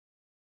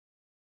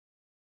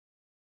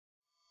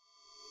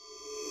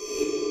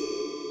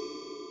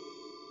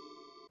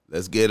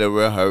Let's get a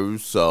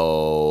rehearsal.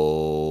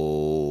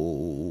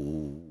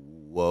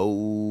 Whoa,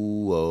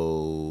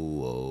 whoa,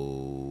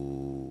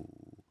 whoa.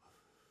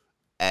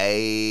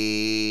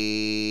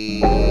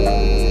 Ayy.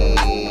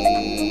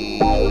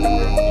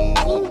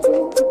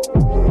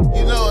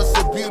 You know it's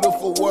a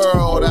beautiful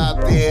world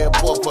out there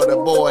for the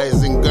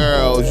boys and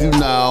girls, you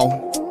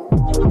know.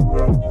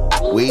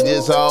 We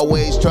just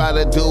always try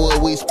to do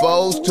what we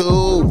supposed to.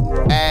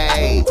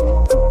 Ayy.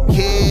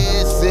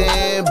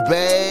 Kissing,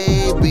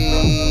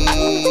 baby.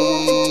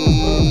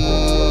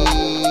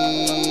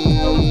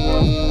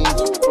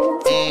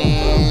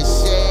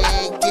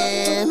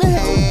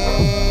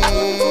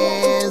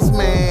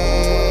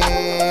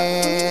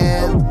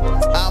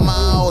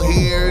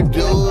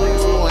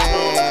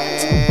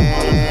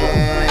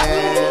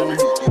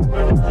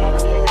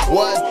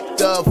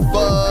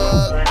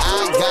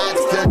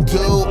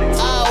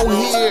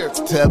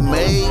 To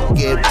make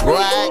it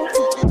black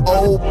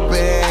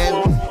open,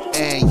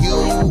 and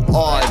you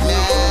are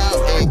now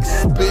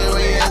experiencing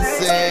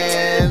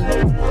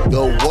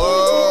the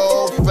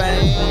world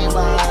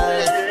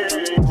famous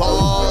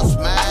Paul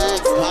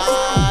Smack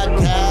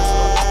Podcast.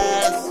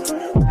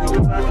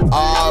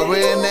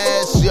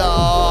 RNS,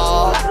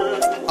 y'all.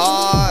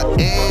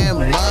 RN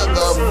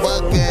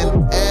motherfucking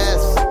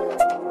S.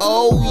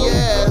 Oh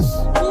yes,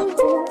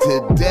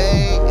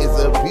 today is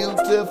a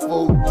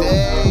beautiful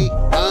day.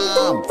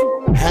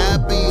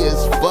 Happy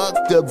as fuck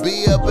to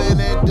be up in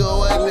there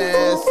doing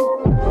this.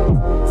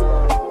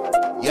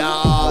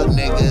 Y'all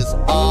niggas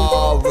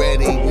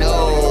already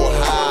know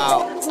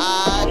how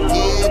I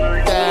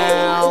get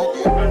down.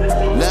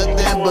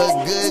 Nothing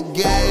but good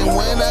game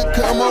when I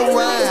come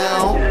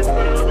around.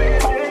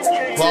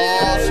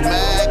 Paul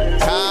Smack,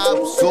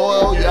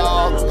 Topsoil,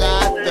 y'all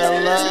got the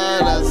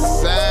love of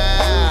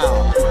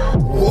sound.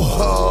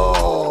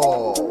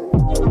 Whoa.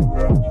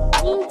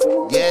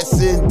 Yes,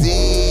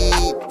 indeed.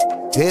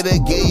 Here to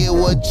give you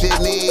what you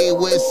need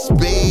with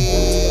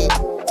speed.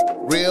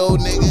 Real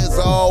niggas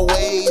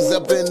always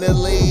up in the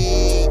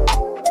league.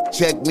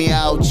 Check me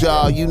out,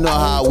 y'all. You know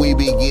how we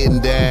be getting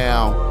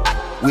down.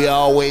 We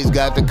always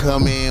got to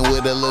come in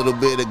with a little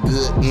bit of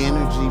good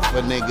energy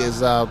for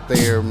niggas out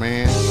there,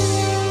 man.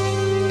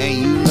 And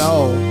you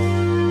know,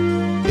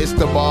 it's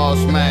the Ball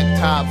Smack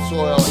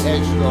Topsoil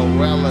Extra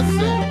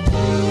Relevant.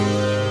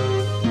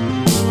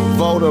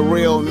 Vote a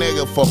real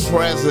nigga for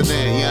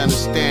president, you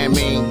understand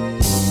me?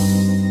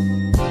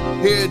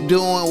 Here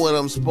doing what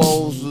I'm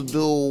supposed to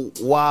do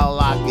while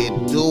I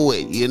can do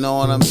it. You know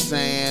what I'm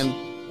saying?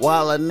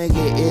 While a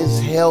nigga is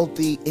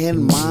healthy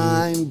in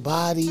mind,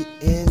 body,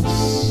 and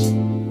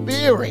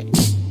spirit.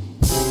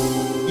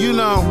 You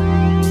know,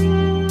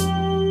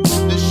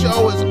 the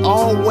show is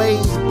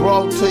always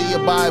brought to you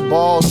by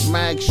Ball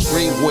Smack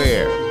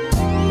Streetwear.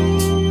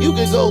 You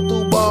can go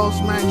through Ball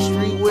Smack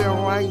Streetwear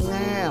right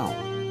now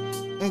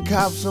and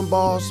cop some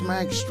Ball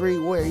Smack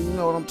Streetwear. You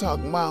know what I'm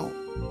talking about?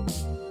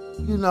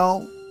 You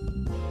know.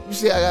 You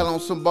see, I got on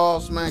some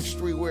Ball Smack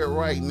Streetwear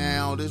right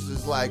now. This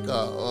is like the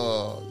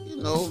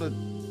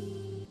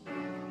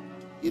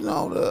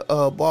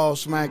Ball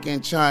Smack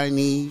in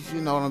Chinese.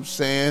 You know what I'm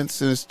saying?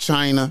 Since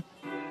China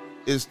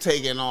is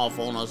taking off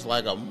on us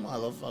like a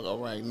motherfucker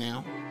right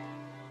now.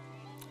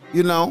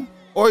 You know,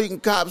 or you can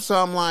cop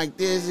something like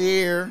this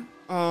here.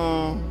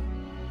 The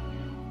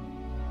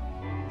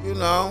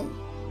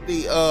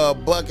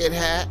bucket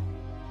hat.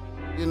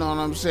 You know what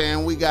I'm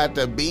saying? We got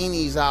the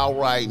beanies out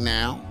right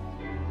now.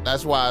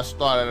 That's why I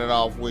started it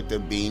off with the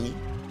beanie.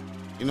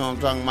 You know what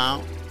I'm talking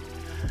about?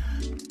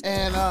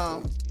 And,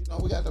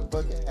 we got the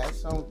bucket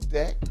hats on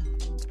deck.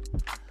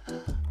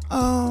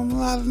 A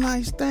lot of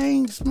nice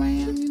things,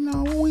 man. You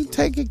know, we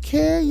taking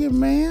care of you,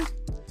 man.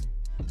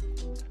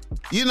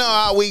 You know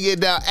how we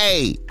get down.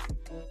 Hey,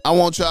 I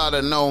want y'all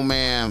to know,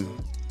 man,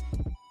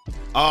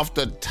 off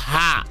the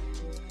top,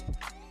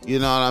 you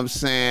know what I'm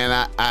saying?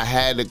 I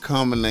had to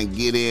come in and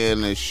get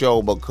in the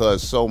show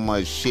because so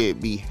much shit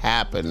be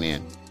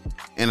happening.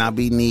 And I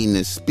be needing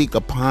to speak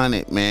upon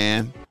it,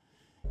 man.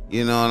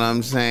 You know what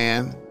I'm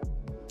saying?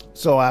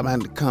 So I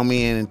had to come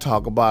in and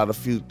talk about a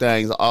few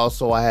things.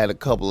 Also, I had a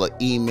couple of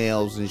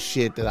emails and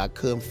shit that I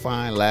couldn't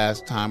find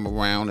last time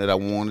around that I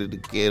wanted to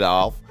get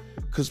off.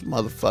 Because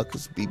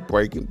motherfuckers be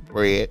breaking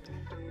bread,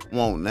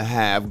 wanting to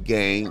have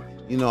game.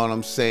 You know what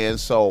I'm saying?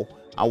 So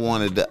I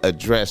wanted to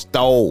address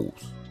those.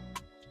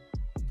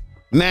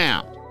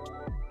 Now,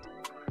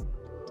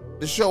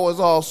 the show is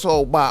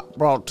also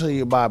brought to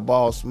you by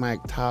Ball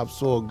Smack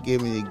Topsoil,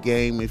 giving you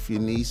game if you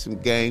need some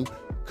game.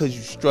 Because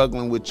you're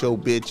struggling with your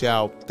bitch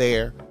out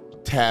there.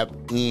 Tap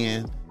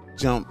in,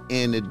 jump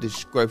in the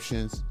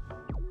descriptions,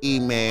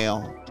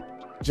 email,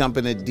 jump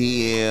in the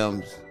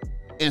DMs,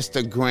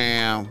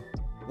 Instagram,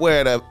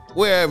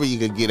 wherever you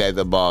can get at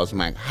the Ball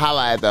Smack.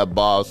 Holla at the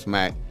Ball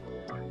Smack,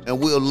 and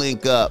we'll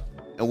link up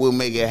and we'll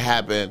make it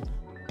happen.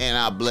 And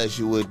I'll bless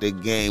you with the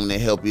game to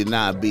help you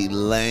not be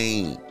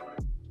lame.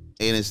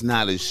 And it's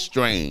not a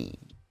strain.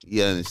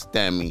 You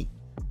understand me?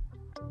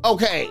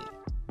 Okay.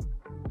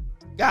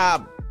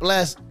 God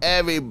bless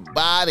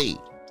everybody.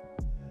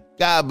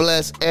 God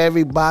bless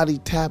everybody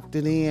tapped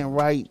it in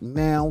right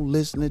now,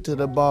 listening to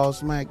the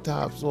Boss Mac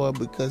Topsoil,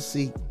 because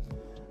see,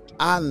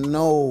 I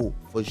know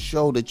for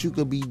sure that you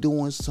could be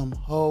doing some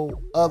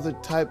whole other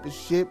type of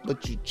shit,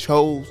 but you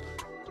chose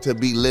to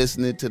be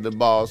listening to the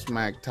Boss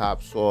Mac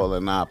Topsoil,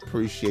 and I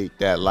appreciate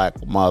that like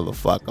a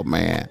motherfucker,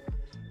 man.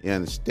 You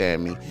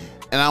understand me?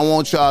 And I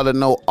want y'all to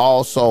know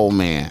also,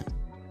 man,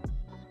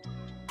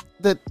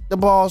 that the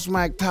Boss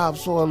Mac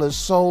Topsoil is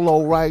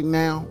solo right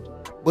now,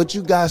 but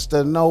you got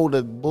to know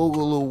that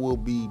Boogaloo will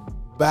be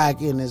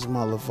back in this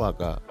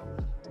motherfucker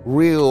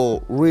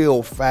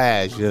real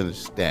fast, you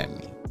understand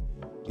me?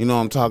 You know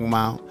what I'm talking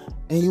about?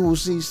 And you will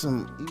see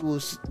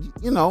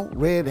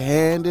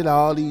red-handed,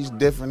 all these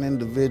different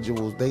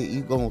individuals.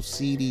 You gonna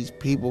see these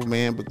people,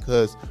 man,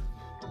 because,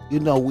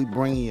 we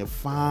bringing you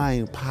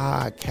fine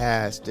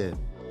podcasting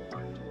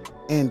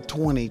in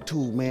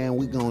 22, man.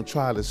 We gonna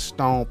try to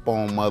stomp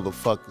on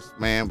motherfuckers,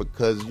 man,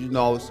 because, it's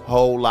a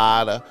whole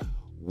lot of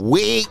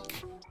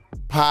weak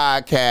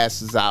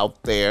podcasts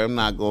out there. I'm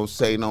not gonna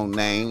say no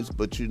names,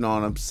 but you know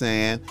what I'm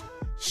saying?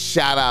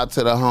 Shout out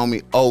to the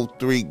homie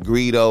 03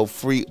 Greedo,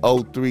 free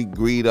 03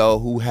 Greedo,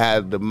 who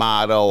had the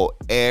motto,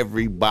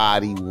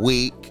 everybody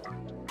weak.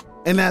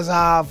 And that's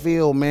how I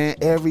feel, man.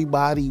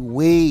 Everybody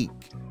weak.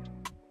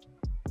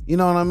 You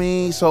know what I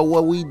mean? So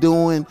what we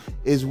doing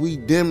is we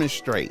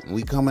demonstrating.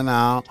 We coming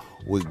out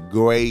with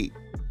great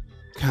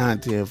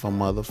content for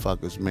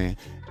motherfuckers, man.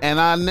 And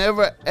I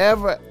never,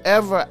 ever,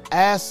 ever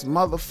ask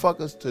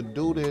motherfuckers to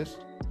do this,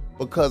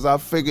 because I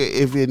figure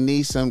if you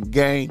need some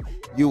game,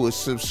 you will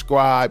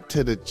subscribe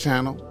to the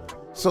channel.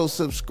 So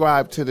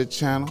subscribe to the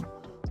channel.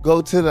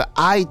 Go to the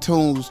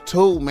iTunes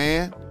too,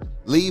 man.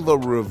 Leave a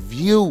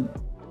review.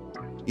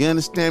 You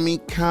understand me?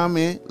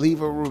 Comment,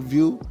 leave a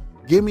review.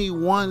 Give me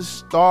 1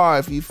 star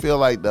if you feel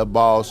like the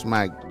Boss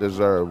Mac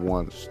deserve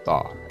 1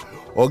 star.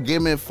 Or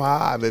give me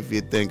 5 if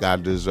you think I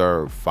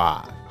deserve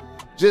 5.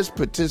 Just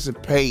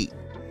participate.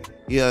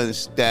 You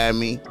understand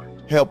me?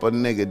 Help a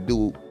nigga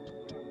do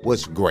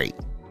what's great.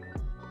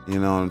 You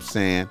know what I'm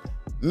saying?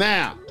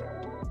 Now,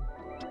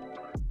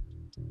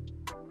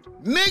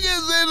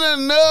 niggas in the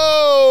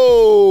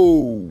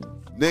news.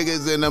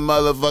 Niggas in the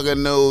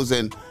motherfucking news.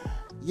 And,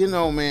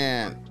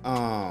 man,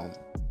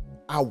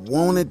 I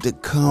wanted to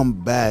come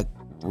back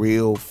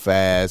real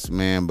fast,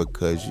 man,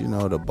 because,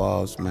 the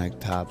Boss Mac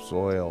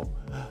Topsoil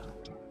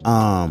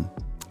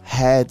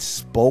had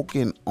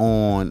spoken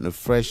on the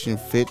Fresh and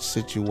Fit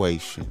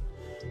situation.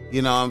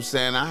 You know what I'm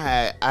saying?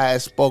 I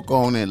had spoke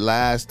on it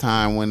last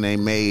time when they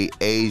made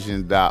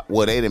Asian Doll.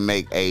 Well, they didn't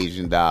make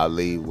Asian Doll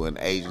leave when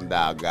Asian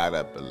Doll got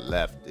up and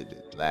left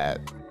it last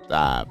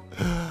time.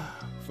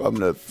 From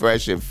the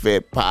Fresh and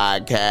Fit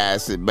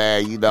podcast. And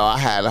man, I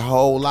had a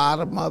whole lot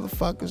of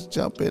motherfuckers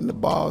jump in the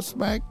Boss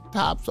Mac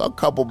Topsoil. A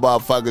couple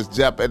motherfuckers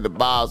jump in the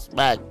Boss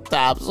Mac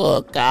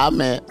Topsoil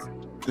comments.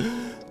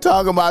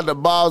 Talking about the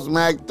Boss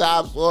Mac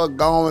Topsoil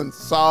going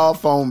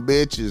soft on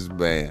bitches,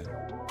 man.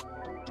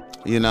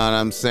 You know what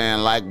I'm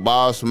saying? Like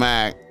Boss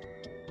Mac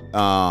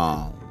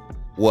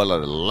will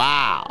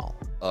allow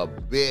a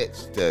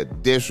bitch to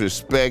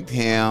disrespect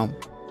him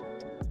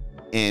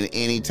in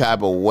any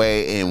type of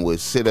way and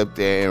would sit up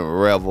there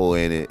and revel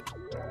in it.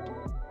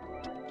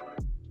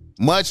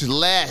 Much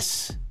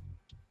less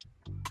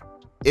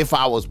if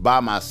I was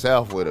by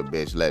myself with a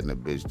bitch, letting a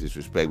bitch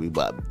disrespect me.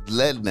 But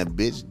letting a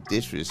bitch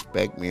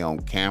disrespect me on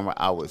camera,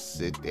 I would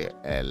sit there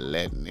and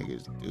let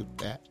niggas do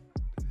that.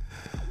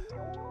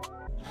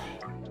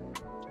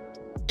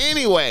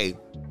 Anyway,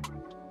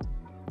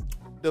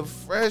 the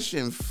Fresh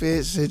and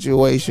Fit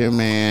situation,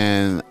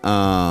 man,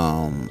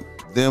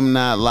 them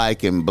not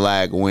liking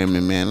black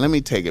women, man. Let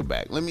me take it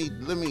back. Let me,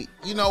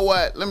 you know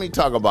what? Let me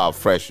talk about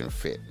Fresh and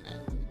Fit, man.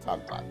 Let me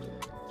talk about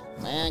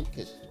it, man,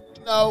 because,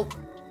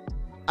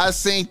 I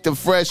seen the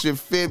Fresh and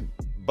Fit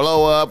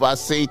blow up. I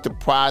seen the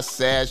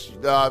process, you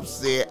know what I'm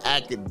saying?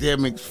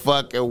 Academics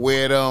fucking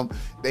with them.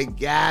 They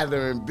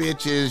gathering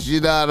bitches, you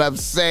know what I'm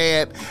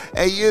saying?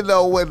 And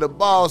when the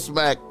Boss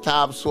Mac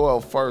Topsoil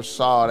first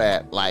saw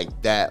that, like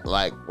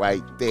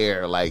right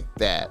there, like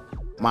that,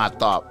 my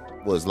thought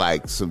was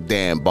like some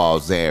Dan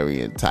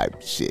Balzarian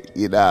type shit.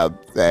 You know what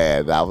I'm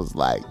saying? I was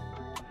like,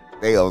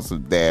 they on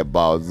some Dan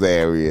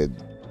Balzarian.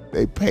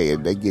 They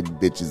paying, they getting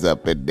bitches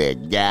up in there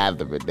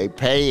gathering. They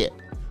pay it.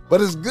 But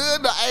it's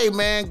good, hey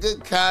man,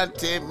 good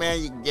content, man.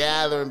 You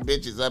gathering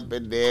bitches up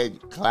in there, you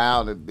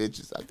clowning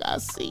bitches. Like, I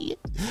see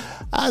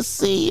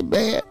it,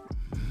 man.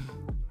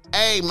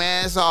 Hey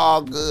man, it's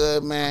all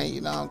good, man.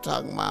 You know what I'm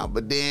talking about.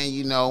 But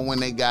then, when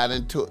they got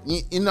into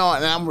it, and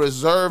I'm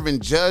reserving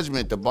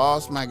judgment. The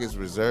Boss Mac is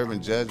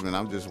reserving judgment.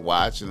 I'm just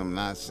watching. I'm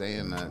not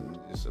saying nothing,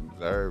 just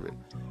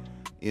observing.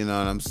 You know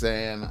what I'm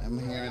saying? I'm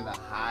hearing the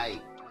hype. You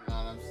know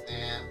what I'm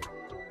saying?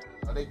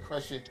 They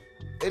crushing.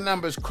 Their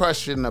numbers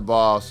crushing the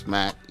Boss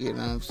Mac. You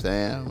know what I'm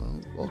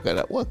saying? What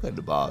could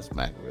the Boss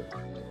Mac really do?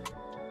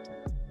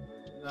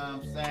 You know what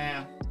I'm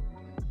saying?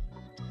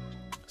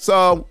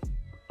 So,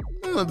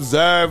 I'm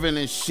observing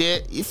and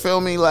shit. You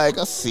feel me? Like,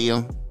 I see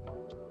them.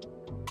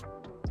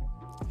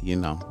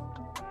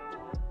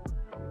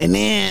 And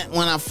then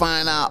when I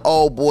find out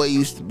old boy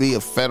used to be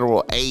a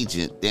federal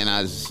agent, then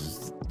I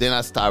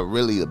start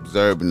really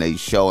observing they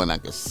show, and I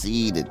can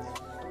see that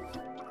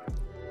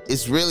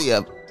it's really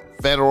a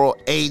federal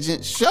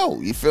agent show.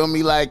 You feel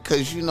me? Like,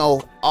 cause you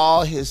know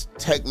all his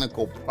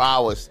technical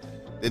prowess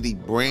that he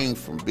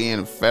brings from being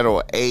a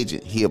federal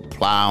agent, he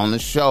apply on the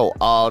show.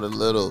 All the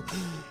little,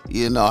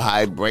 you know,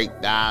 how he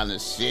break down the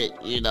shit.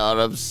 You know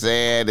what I'm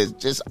saying? It's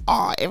just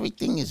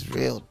everything is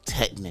real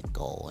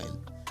technical and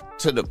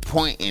to the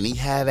point, and he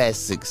had that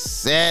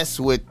success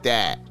with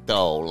that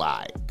though.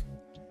 Like,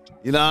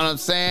 you know what I'm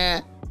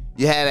saying?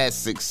 You had that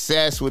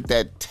success with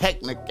that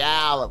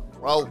technical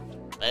approach,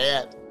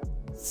 man.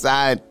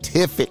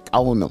 Scientific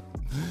on them.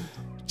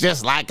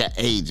 Just like an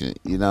agent,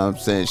 you know what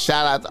I'm saying?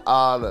 Shout out to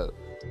all the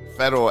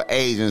federal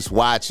agents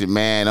watching,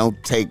 man.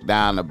 Don't take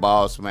down the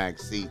boss man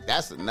seat.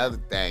 That's another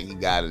thing he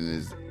got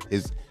in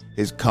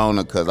his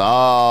corner, because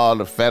all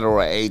the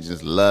federal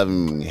agents love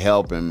him and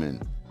help him,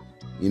 and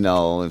you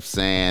know what I'm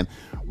saying?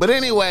 But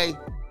anyway,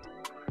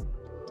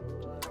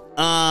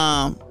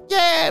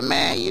 yeah,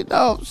 man, you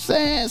know what I'm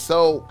saying?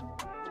 So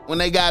when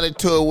they got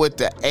into it with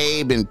the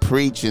Abe and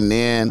Preach, and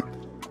then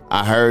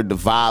I heard the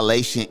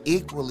violation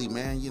equally,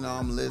 man. You know,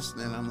 I'm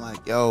listening. I'm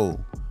like, yo,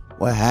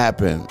 what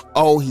happened?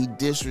 Oh, he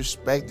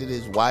disrespected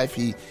his wife.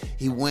 He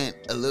went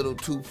a little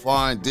too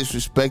far and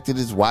disrespected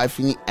his wife,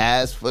 and he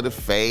asked for the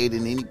fade,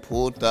 and then he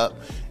pulled up,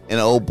 and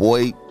the old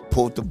boy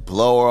pulled the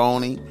blower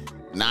on him.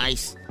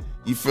 Nice.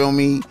 You feel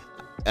me?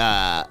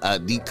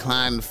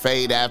 Declined the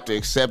fade after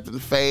accepting the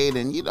fade,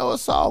 and you know,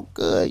 it's all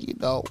good. You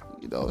know,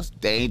 it's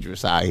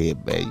dangerous out here,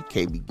 man. You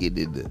can't be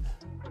getting into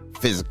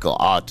physical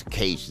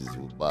altercations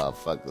with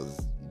motherfuckers.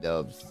 You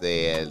know what I'm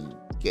saying?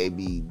 You can't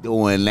be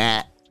doing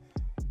that.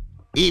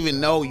 Even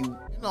though you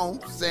know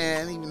what I'm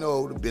saying? Even though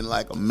it would have been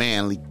like a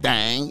manly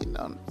thing, you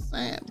know what I'm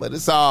saying? But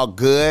it's all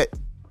good.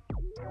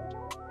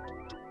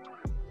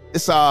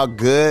 It's all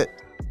good.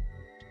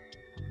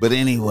 But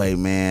anyway,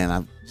 man,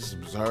 I'm just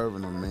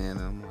observing him, man,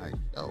 and I'm like,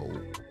 yo.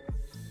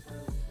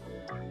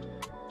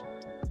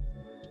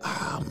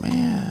 Oh,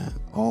 man.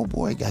 Oh,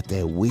 boy, got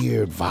that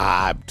weird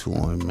vibe to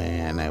him,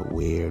 man. That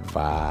weird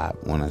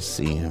vibe when I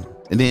see him.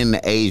 And then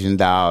the Asian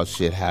doll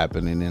shit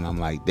happened, and then I'm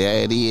like,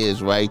 there it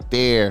is right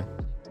there.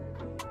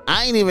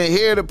 I ain't even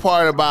hear the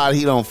part about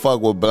he don't fuck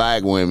with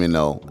black women,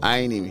 though. I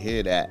ain't even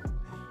hear that.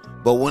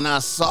 But when I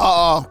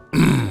saw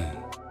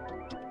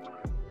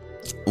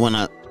when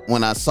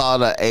I saw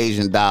the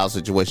Asian doll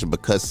situation,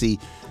 because see,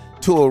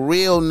 to a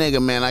real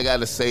nigga, man, I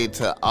gotta say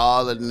to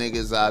all the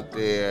niggas out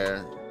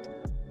there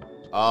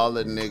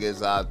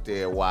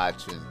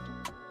watching,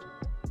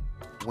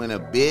 when a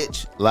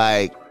bitch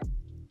like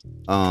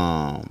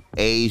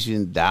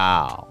Asian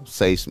doll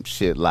say some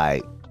shit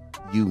like,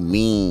 you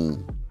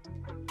mean,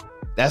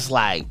 that's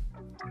like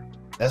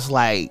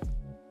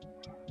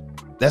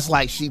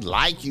she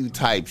like you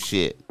type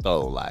shit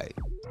though. Like,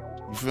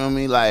 you feel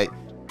me? Like,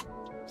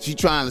 she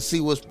trying to see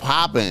what's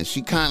popping.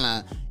 She kind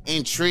of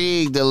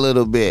intrigued a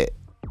little bit.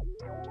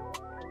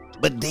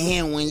 But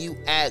then when you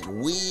act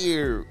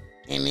weird,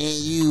 and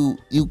then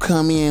you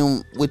come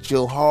in with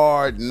your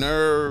hard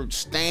nerd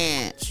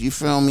stance, you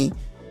feel me?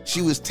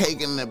 She was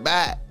taken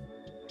aback.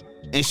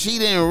 And she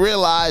didn't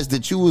realize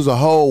that you was a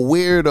whole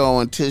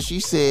weirdo until she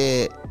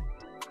said,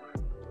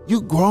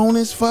 you grown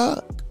as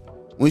fuck.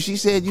 When she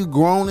said you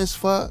grown as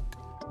fuck,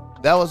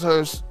 that was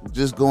her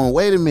just going,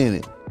 wait a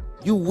minute,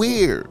 you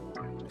weird.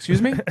 Excuse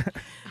me?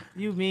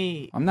 You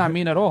mean? I'm not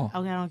mean at all.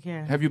 Okay, I don't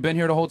care. Have you been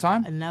here the whole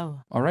time?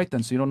 No. All right,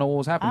 then. So you don't know what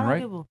was happening, right?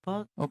 I don't give a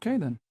fuck. Okay,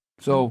 then.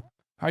 So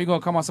how you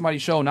going to come on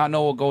somebody's show, not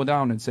know what go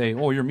down, and say,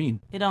 oh, you're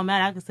mean? It don't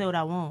matter. I can say what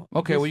I want.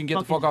 Okay, well, you can get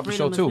the fuck off the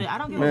show, too. I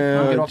don't give man, a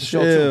fuck. Get off the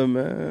show, chill, too.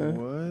 man.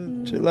 What?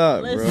 Chill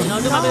out, bro. Listen,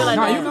 don't do my baby like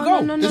Nah, that. you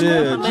can go.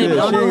 Chill. She ain't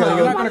gotta You're not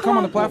go. going to come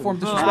on the platform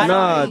disrespect.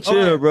 Nah,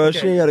 chill, bro. Okay.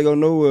 She ain't gotta go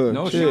nowhere.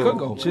 No, she chill. could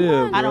go.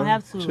 Chill, bro. I don't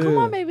have to. Chill. Come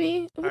on,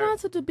 baby. We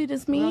don't have to be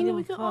this mean. give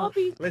We a can fuck. all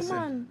be. Listen.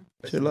 Come on.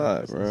 Chill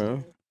out,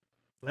 bro.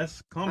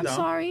 Let's calm I'm down.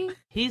 sorry.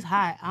 He's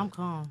hot. I'm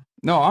calm.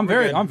 No, I'm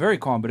good. very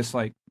calm, but it's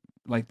like,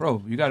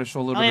 bro, you got to show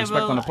a little bit of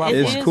respect on the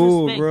platform. It's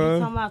cool, bro. You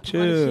talking about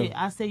Chill. shit.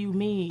 I say you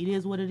mean. It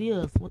is what it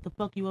is. What the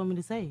fuck you want me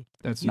to say?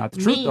 That's You not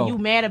the truth, mean, though. You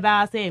mad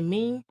about I said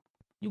mean?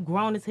 You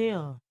grown as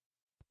hell.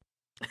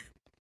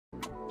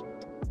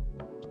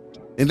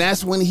 And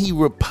that's when he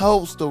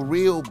repulsed a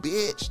real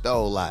bitch,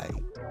 though. Like,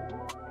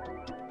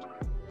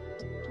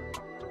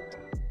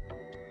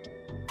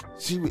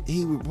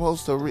 he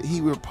repulsed a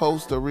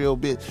real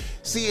bitch.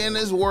 See, in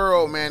this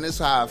world, man, this is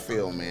how I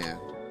feel, man.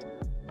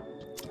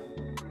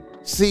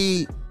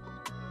 See,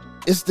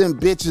 it's them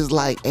bitches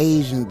like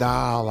Asian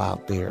doll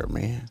out there,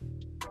 man.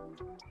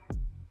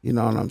 You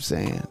know what I'm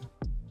saying?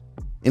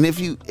 And if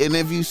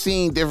you've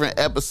seen different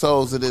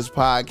episodes of this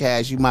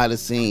podcast, you might have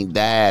seen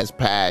Daz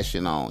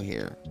Passion on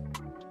here.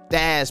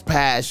 Daz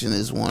Passion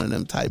is one of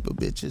them type of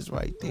bitches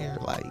right there.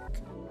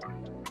 Like,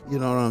 you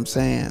know what I'm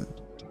saying?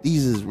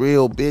 These is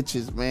real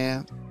bitches,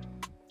 man.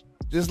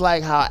 Just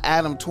like how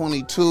Adam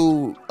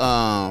 22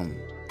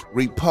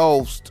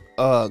 repost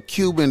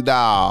Cuban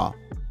doll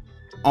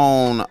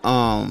on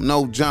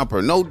No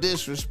Jumper. No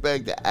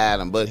disrespect to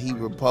Adam, but he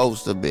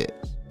reposed a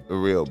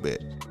real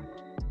bitch.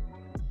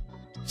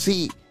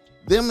 See,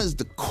 them is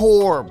the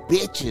core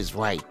bitches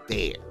right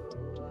there.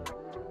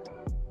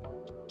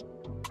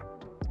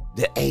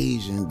 The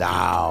Asian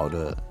doll,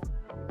 the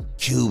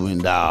Cuban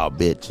doll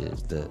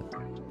bitches, the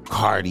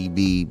Cardi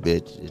B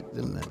bitches.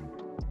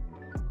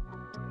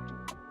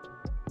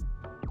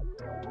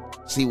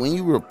 See, when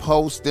you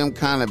repost them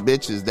kind of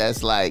bitches,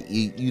 that's like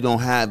you don't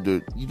have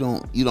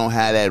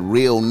that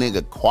real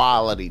nigga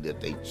quality that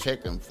they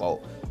checking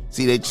for.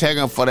 See, they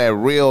checking for that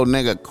real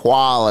nigga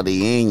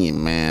quality in you,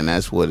 man.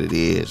 That's what it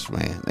is,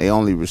 man. They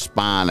only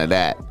respond to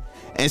that.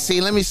 And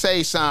see, let me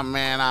say something,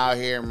 man, out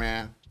here,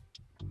 man.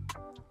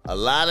 A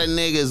lot of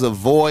niggas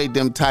avoid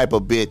them type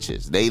of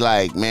bitches. They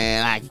like,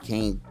 man, I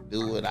can't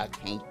do it. I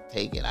can't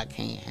take it. I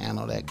can't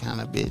handle that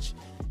kind of bitch.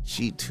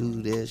 She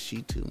too this,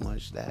 she too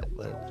much that.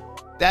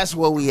 But that's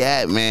where we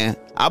at, man.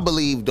 I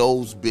believe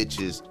those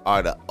bitches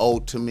are the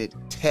ultimate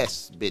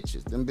test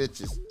bitches. Them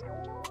bitches.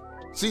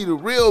 See, the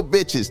real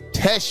bitches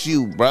test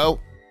you, bro.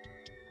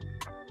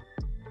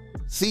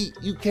 See,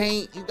 you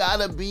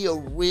gotta be a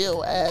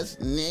real ass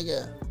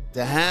nigga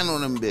to handle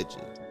them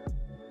bitches.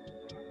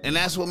 And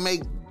that's what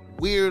make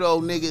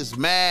weirdo niggas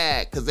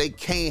mad, because they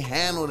can't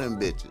handle them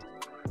bitches.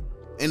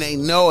 And they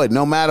know it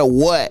no matter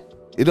what.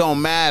 It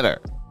don't matter.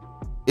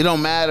 It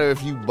don't matter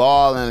if you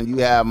ballin' and you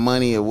have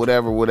money or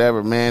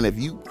whatever, man. If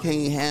you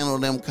can't handle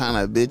them kind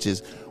of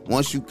bitches,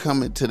 once you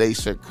come into their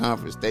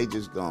circumference, they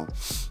just gonna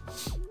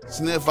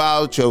sniff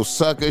out your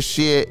sucker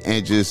shit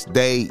and just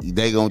they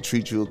gonna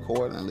treat you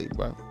accordingly,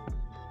 bro.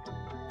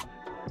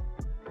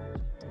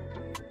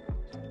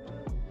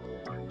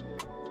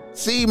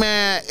 See,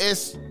 man,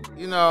 it's,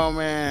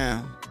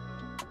 man,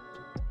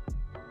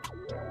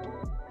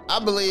 I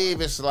believe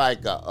it's like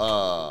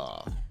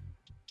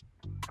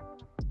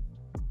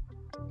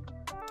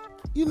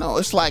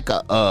it's like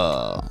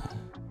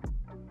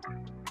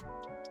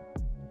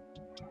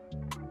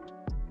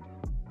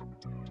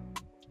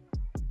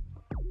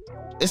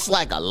it's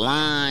like a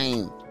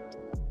line,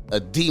 a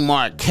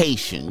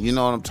demarcation. You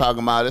know what I'm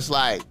talking about? It's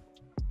like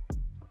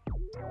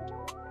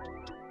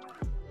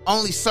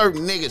only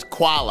certain niggas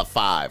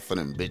qualify for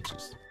them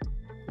bitches.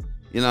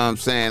 You know what I'm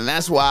saying?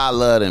 That's why I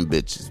love them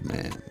bitches,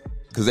 man.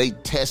 Because they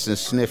test and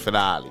sniff it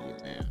out of you,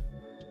 man.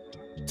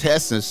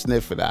 Test and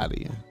sniff it out of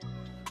you.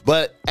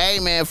 But, hey,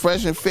 man,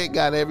 Fresh and Fit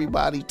got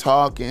everybody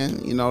talking.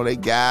 They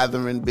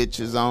gathering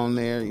bitches on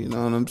there. You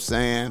know what I'm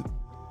saying?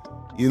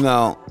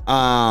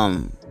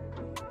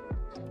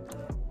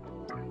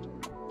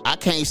 I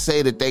can't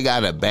say that they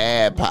got a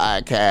bad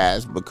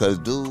podcast because,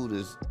 dude,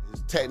 his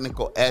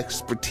technical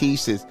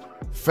expertise is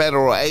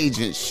federal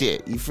agent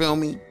shit. You feel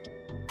me? You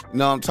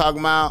know what I'm talking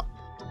about?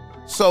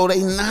 So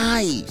they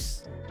nice.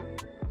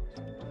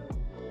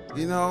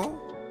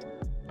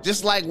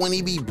 Just like when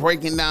he be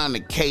breaking down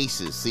the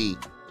cases. See,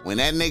 when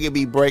that nigga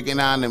be breaking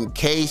down them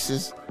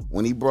cases,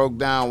 when he broke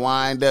down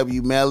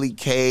YNW Melly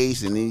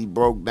case and then he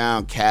broke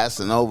down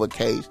Casanova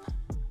case,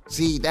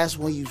 see, that's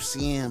when you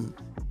see him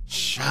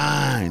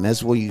shine.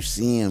 That's where you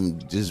see him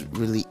just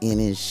really in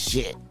his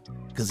shit.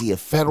 Because he a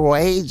federal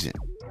agent.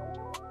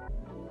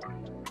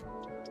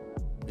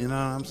 You know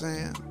what I'm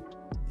saying?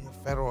 He a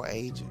federal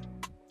agent.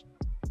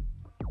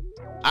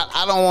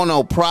 I don't want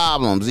no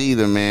problems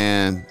either,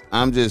 man.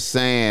 I'm just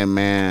saying,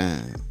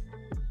 man.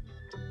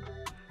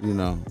 He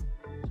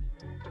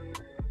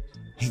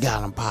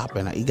got him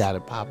popping. He got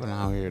it popping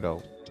out here,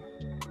 though.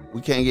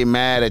 We can't get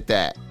mad at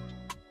that.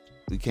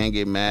 We can't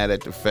get mad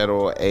at the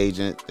federal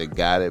agent that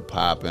got it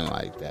popping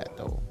like that,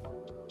 though.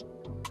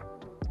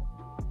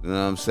 You know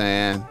what I'm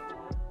saying?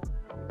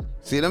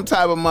 See, them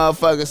type of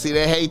motherfuckers,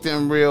 they hate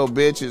them real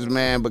bitches,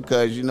 man,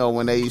 because,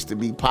 when they used to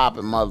be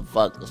popping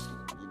motherfuckers,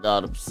 you know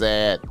what I'm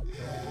saying?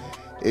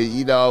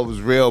 It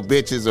was real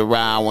bitches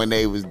around when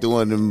they was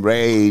doing them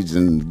raids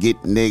and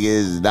getting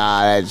niggas and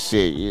all that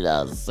shit, you know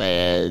what I'm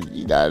saying?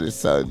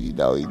 So, you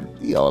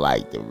don't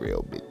like the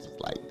real bitches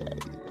like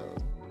that,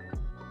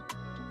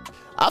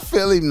 I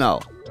feel him, no.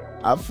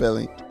 I feel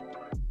him.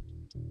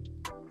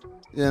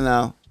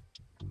 All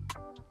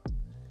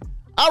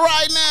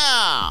right,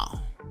 now.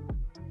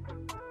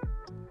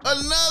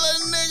 Another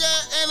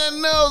nigga in the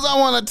news I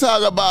want to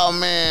talk about,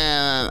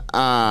 man.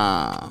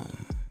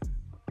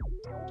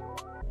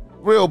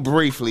 Real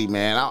briefly,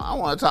 man. I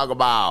want to talk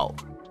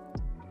about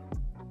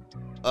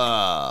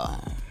I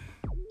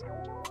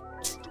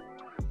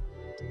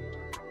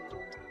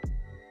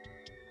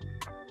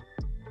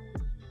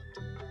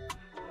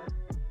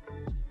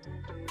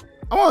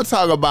want to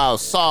talk about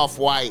soft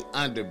white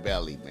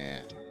underbelly,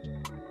 man.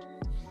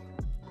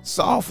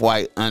 Soft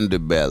white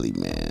underbelly,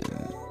 man.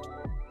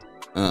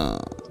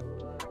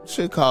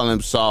 Should call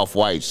him soft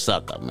white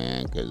sucker,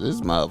 man, because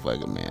this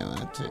motherfucker, man,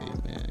 I tell you,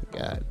 man,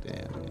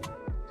 goddamn, man.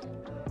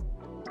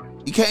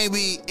 You can't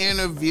be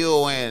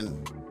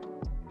interviewing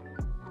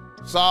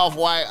soft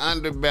white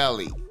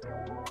underbelly.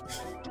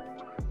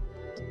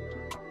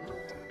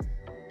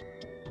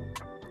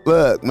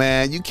 Look,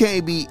 man, you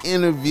can't be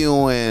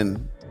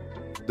interviewing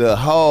the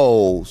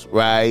hoes,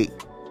 right?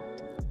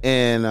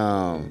 And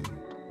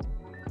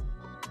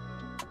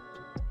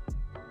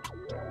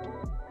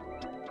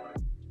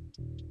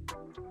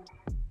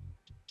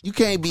you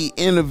can't be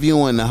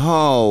interviewing the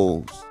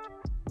hoes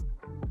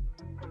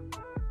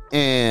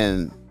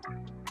and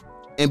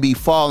be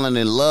falling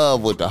in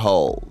love with the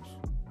hoes.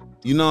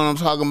 You know what I'm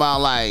talking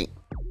about? Like,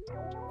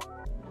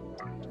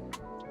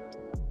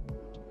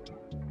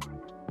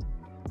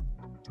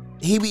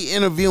 he be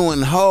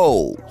interviewing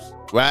hoes,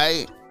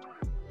 right?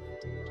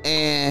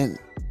 And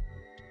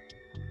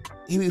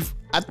he be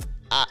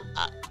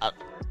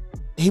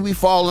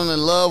falling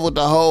in love with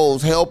the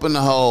hoes, helping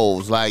the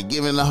hoes, like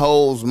giving the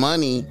hoes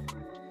money.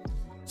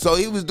 So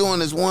he was doing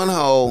this one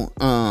hoe,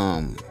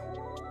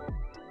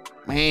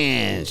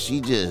 man,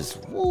 she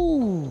just,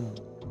 woo.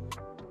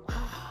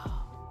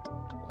 Wow.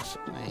 What's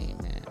her name,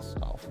 man?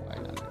 Soft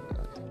white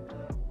underbelly.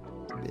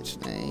 Bitch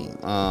name.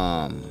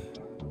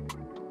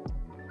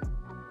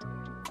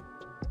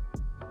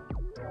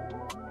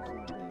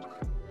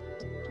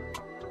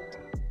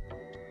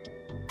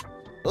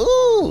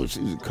 Ooh,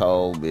 she's a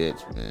cold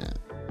bitch, man.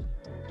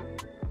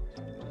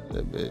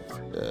 That bitch,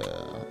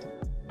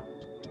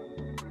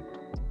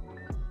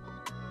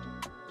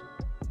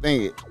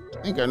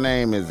 I think her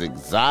name is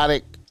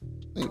Exotic.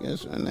 I think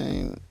that's her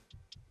name.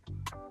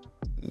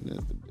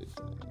 That's the bitch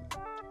name.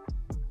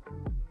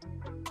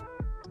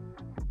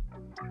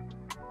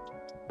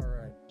 All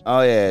right.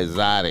 Oh yeah,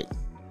 Exotic.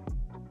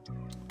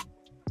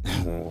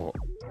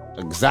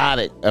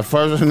 Exotic. At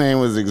first her name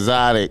was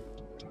Exotic.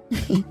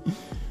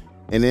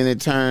 And then it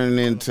turned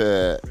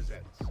into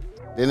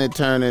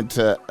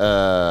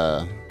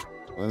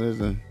what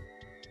is it?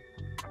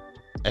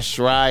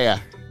 Ashraya.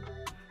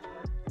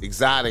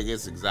 Exotic,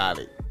 it's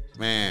Exotic.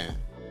 Man.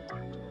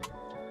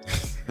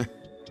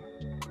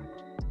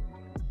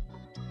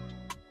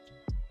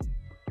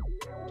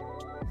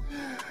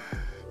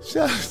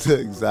 Shout out to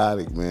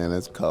Exotic, man.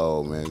 That's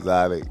cold, man.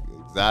 Exotic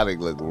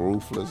look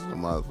ruthless as a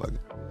motherfucker.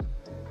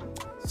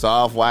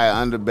 Soft white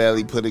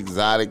underbelly put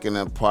Exotic in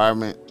an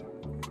apartment.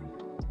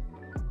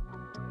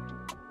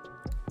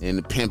 And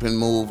the pimpin'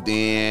 moved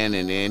in,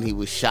 and then he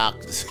was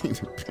shocked to see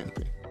the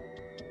pimpin'.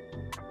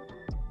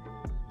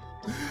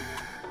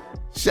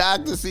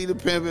 Shocked to see the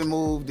pimpin'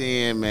 moved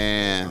in,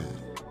 man.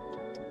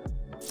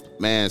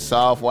 Man,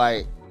 soft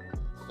white.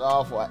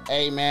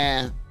 Hey,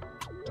 man.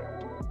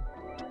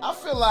 I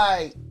feel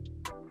like,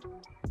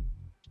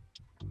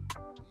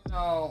 you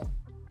know,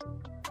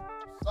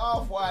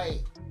 soft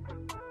white.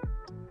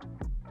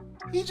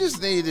 He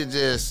just need to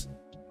just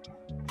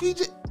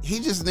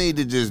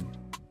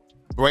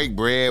break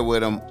bread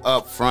with him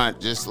up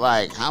front. Just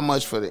like, how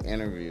much for the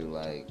interview?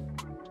 Like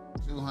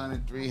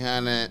 200,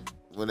 300,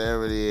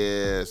 whatever it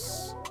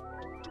is.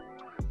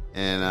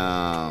 And,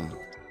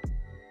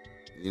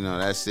 you know,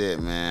 that's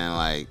it, man.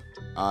 Like,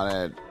 all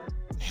that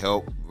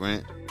help,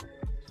 rent,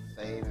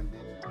 saving, bitch.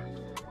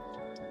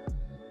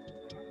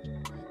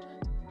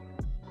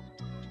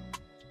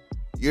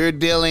 You're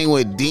dealing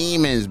with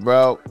demons,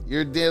 bro.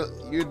 You're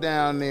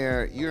down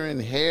there. You're in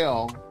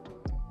hell.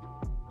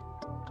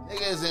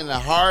 Niggas in the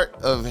heart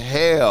of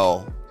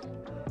hell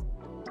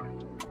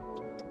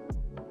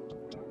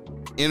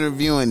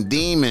interviewing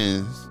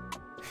demons.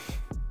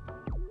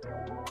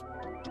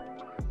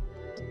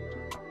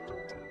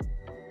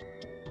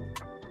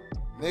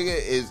 Nigga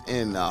is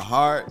in the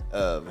heart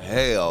of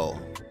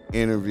hell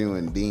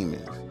interviewing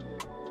demons.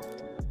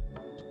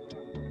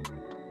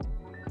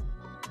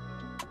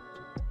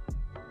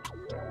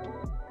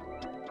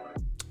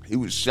 He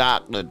was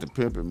shocked that the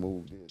pimpin'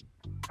 moved in.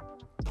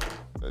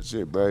 That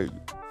shit, baby.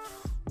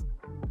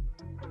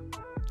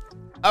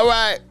 All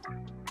right.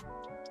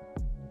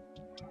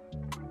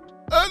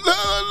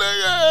 Another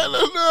nigga, I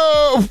don't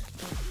know.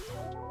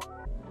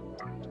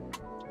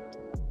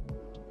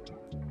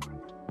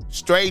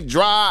 Straight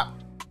drop.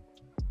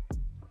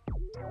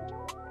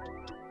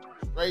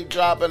 Straight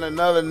dropping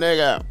another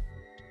nigga.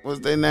 What's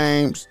their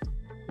names?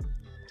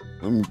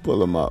 Let me pull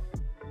them up.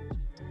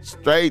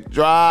 Straight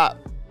drop.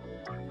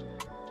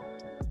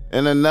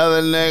 And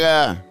another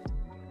nigga.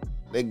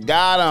 They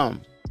got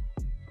him.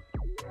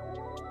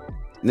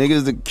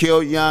 Niggas that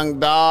killed Young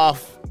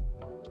Dolph.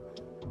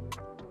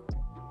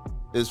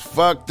 It's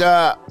fucked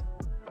up.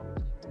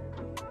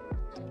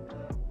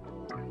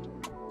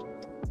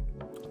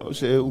 Oh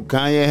shit,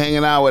 Kanye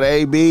hanging out with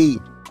AB.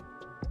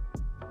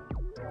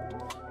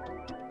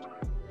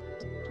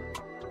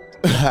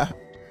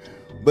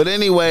 But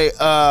anyway,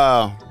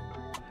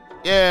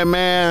 yeah,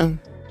 man.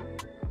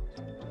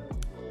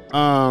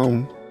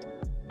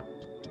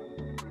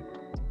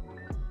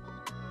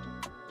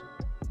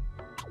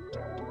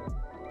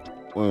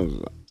 What was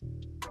that?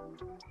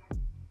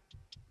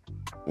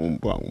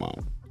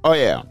 Oh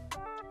yeah.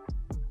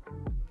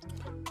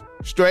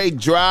 Straight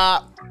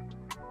drop.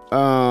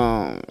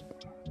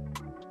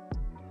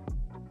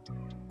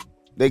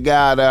 They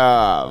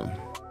got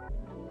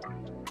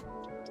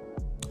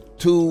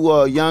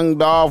two Young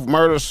Dolph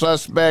murder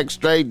suspects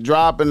straight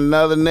dropping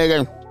another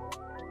nigga.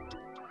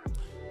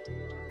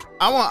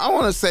 I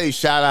want to say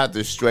shout out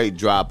to Straight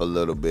Drop a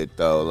little bit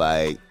though.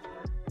 Like,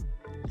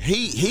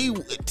 he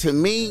to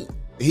me,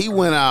 he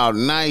went out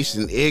nice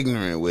and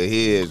ignorant with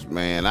his,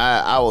 man.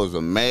 I was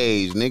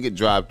amazed. Nigga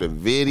dropped a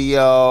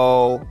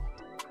video,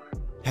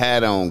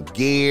 had on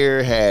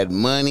gear, had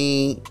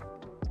money.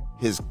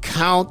 His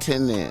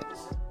countenance.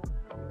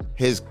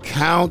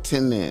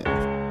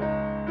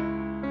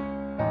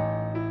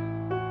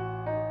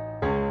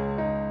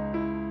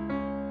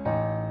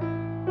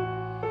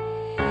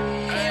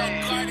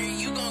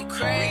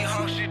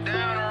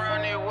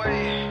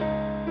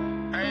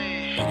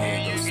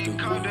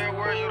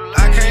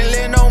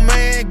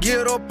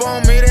 Get up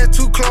on me, that's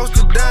too close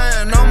to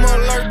dying. I'm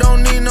alert,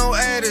 don't need no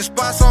added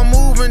spots. I'm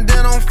moving,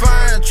 then I'm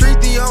fine. Treat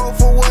the hoe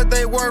for what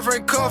they worth,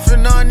 ain't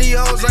cuffing. None these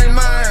hoes ain't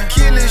mine.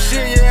 Killing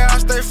shit, yeah, I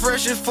stay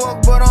fresh as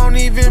fuck, but I don't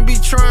even be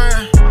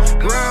trying.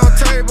 Round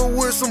table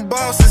with some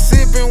bosses,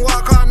 sipping,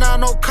 walk hard, now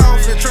no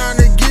coffee. Trying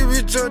to get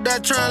rich up,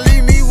 that trying to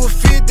leave me with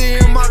 50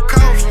 in my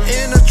coffin.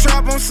 In the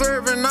trap, I'm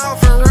serving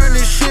off and run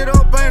this shit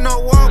up, ain't no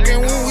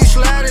walking. When we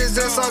slide, it's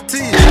SRT.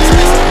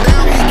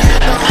 Down, we get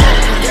the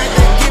hustle. Got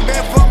to get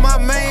back for my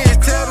man.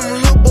 Tell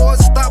them little boys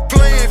to stop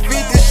playing.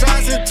 50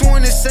 shots in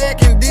 20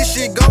 seconds. This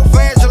shit go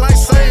fast, like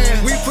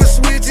saying. We put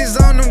switches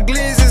on them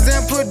glizzies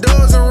and put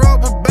doors in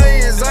rubber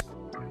bands.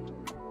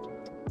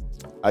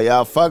 Are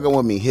y'all fucking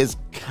with me? His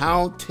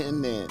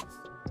countenance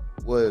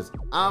was,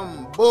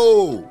 I'm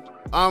boo.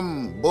 I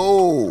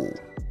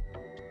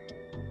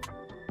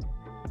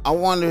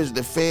wonder is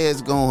the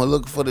feds gonna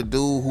look for the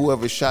dude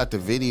whoever shot the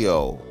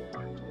video?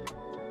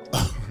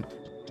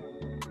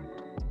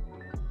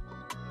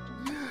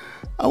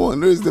 I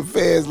wonder is the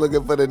feds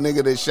looking for the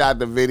nigga that shot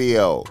the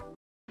video?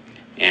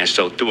 And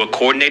so through a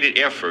coordinated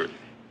effort,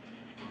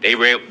 they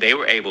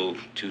were able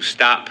to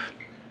stop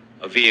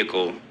a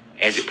vehicle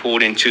as it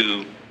pulled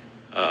into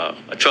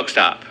a truck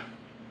stop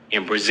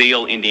in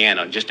Brazil,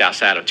 Indiana, just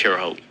outside of Terre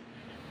Haute.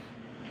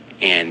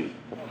 And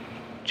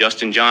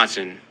Justin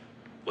Johnson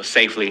was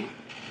safely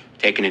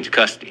taken into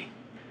custody.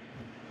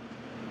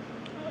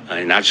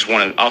 And I just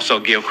want to also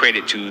give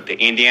credit to the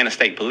Indiana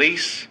State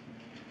Police,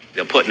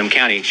 the Putnam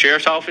County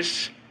Sheriff's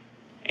Office,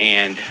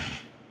 and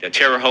the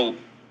Terre Haute,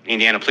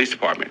 Indiana Police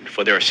Department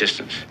for their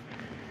assistance.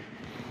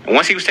 And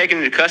once he was taken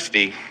into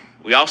custody,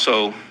 we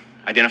also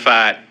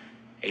identified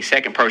a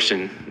second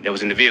person that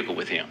was in the vehicle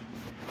with him.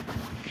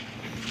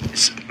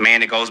 This man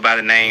that goes by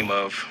the name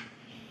of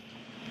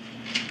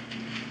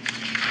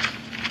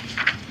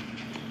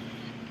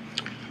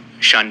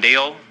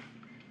Shondale.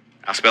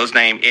 I'll spell his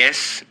name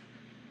S-H-O-N-D-A-L-E.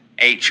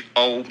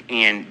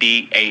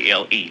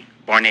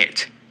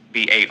 Barnett.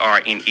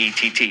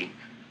 B-A-R-N-E-T-T.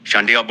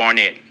 Shondale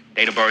Barnett.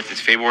 Date of birth is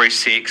February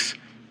 6,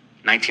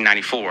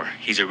 1994.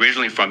 He's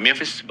originally from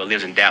Memphis, but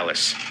lives in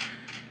Dallas.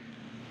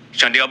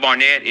 Shondale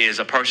Barnett is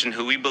a person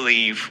who we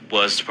believe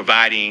was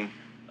providing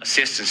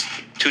assistance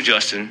to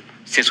Justin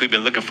since we've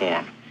been looking for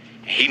him.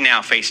 He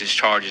now faces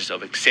charges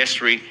of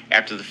accessory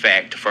after the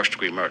fact to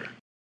first-degree murder.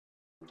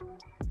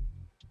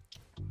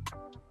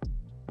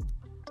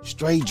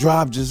 Straight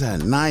Drop just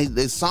had nice.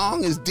 The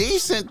song is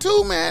decent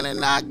too, man, and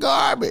not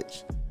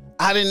garbage.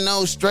 I didn't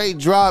know Straight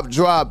Drop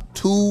dropped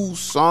 2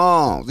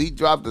 songs. He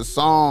dropped a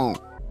song.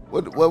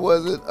 What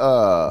was it?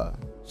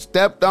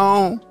 Stepped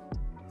On.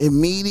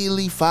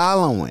 Immediately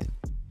following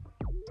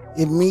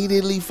the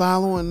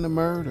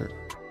murder.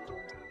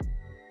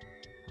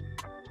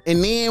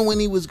 And then when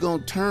he was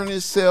gonna turn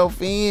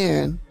himself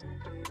in,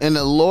 and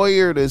the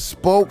lawyer that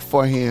spoke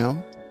for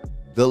him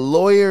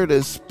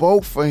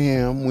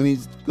when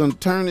he's gonna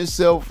turn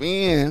himself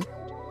in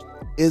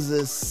is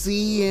a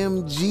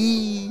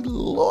CMG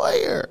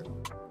lawyer.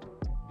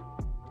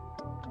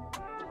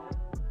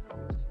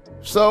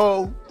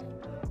 So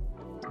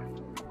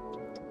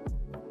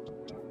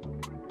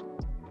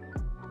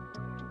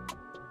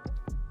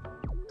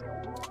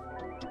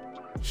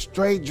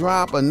Straight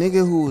Drop, a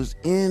nigga who was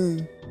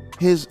in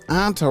his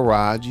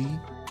entourage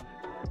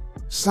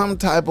some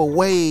type of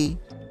way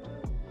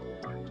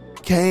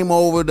came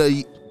over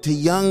to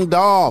Young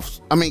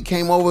Dolph's. I mean,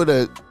 came over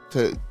to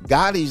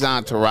Gotti's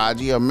entourage.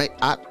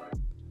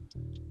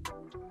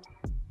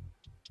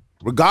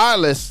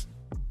 Regardless,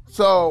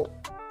 so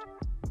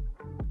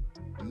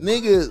a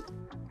nigga's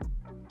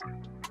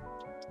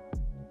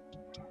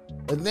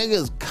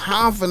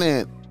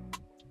confident,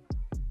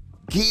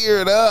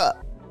 geared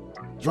up,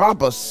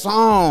 drop a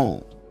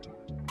song.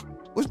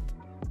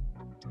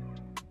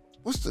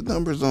 What's the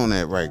numbers on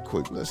that right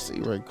quick? Let's see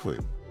right quick.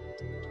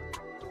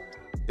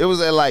 It was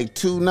at like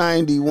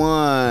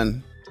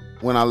 291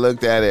 when I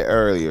looked at it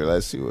earlier.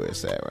 Let's see where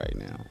it's at right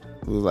now.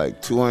 It was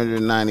like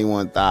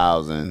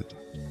 291,000.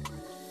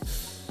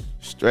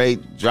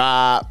 Straight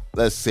Drop.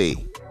 Let's see.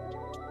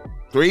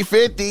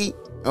 350.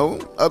 Oh,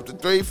 up to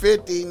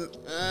 350.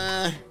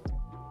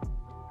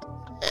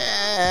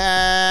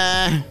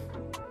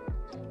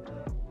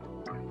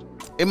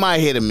 It might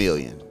hit 1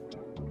 million.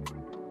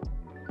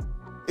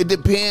 It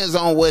depends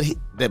on what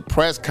the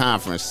press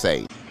conference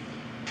say.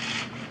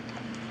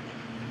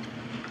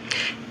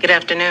 Good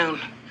afternoon.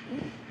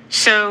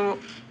 So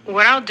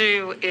what I'll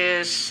do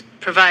is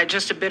provide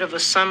just a bit of a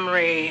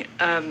summary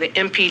of the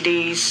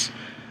MPD's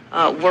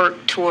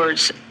work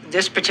towards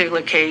this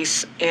particular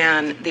case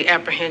and the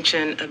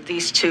apprehension of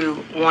these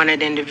two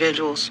wanted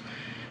individuals.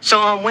 So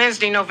on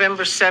Wednesday,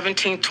 November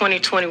 17,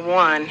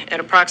 2021, at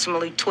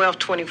approximately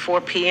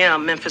 12:24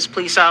 p.m., Memphis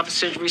police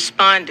officers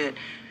responded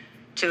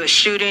to a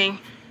shooting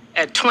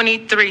at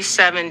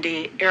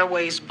 2370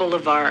 Airways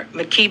Boulevard,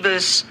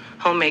 Makiba's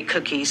Homemade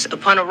Cookies.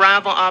 Upon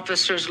arrival,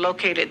 officers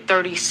located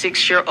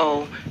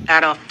 36-year-old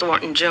Adolph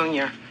Thornton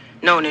Jr.,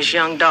 known as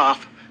Young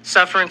Dolph,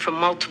 suffering from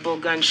multiple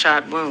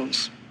gunshot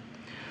wounds.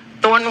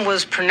 Thornton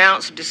was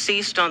pronounced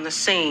deceased on the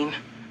scene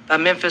by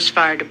Memphis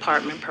Fire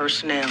Department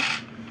personnel.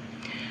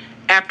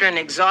 After an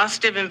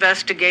exhaustive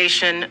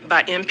investigation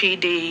by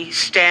MPD,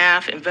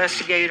 staff,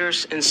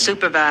 investigators, and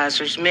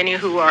supervisors, many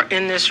who are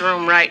in this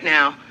room right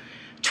now,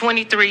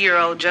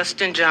 23-year-old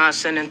Justin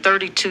Johnson and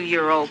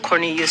 32-year-old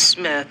Cornelius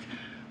Smith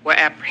were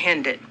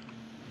apprehended.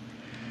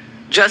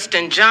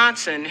 Justin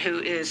Johnson, who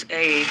is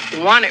a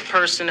wanted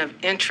person of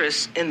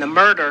interest in the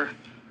murder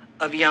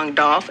of young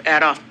Dolph,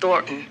 Adolph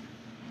Thornton,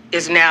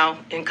 is now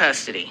in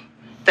custody,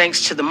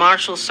 thanks to the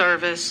Marshal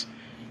Service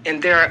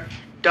and their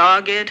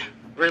dogged,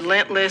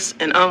 relentless,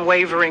 and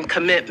unwavering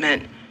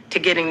commitment to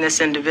getting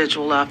this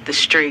individual off the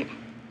street.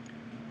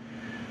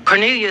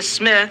 Cornelius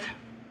Smith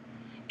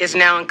is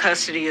now in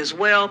custody as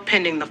well,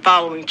 pending the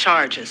following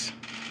charges: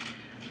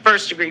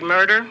 first-degree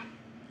murder,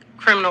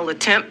 criminal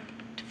attempt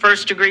to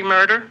first-degree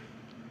murder,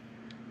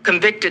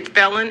 convicted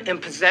felon in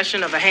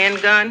possession of a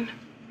handgun,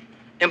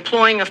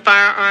 employing a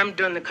firearm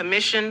during the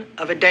commission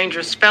of a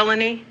dangerous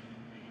felony,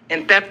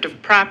 and theft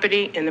of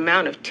property in the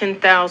amount of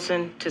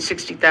 $10,000 to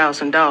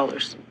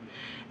 $60,000.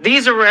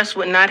 These arrests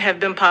would not have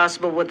been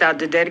possible without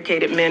the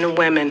dedicated men and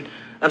women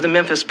of the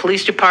Memphis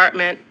Police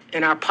Department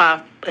and our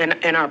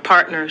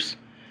partners,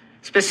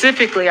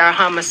 specifically our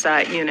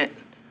homicide unit.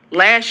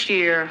 Last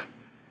year,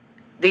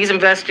 these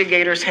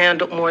investigators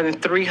handled more than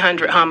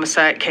 300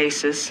 homicide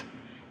cases.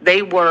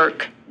 They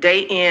work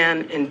day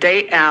in and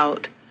day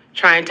out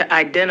trying to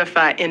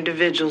identify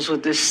individuals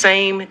with the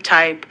same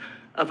type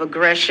of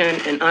aggression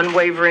and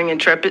unwavering,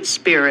 intrepid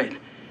spirit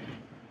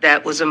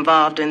that was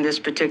involved in this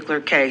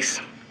particular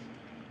case.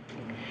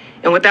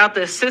 And without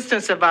the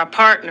assistance of our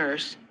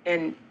partners,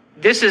 and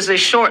this is a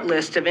short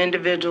list of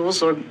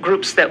individuals or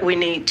groups that we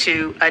need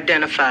to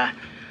identify.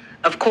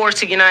 Of course,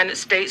 the United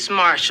States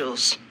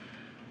Marshals,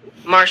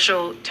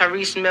 Marshal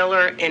Tyrese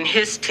Miller and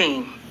his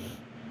team,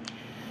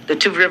 the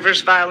Two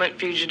Rivers Violent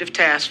Fugitive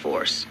Task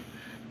Force,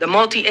 the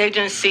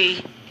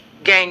Multi-Agency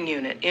Gang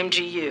Unit,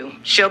 MGU,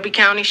 Shelby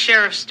County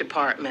Sheriff's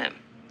Department,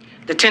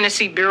 the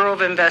Tennessee Bureau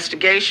of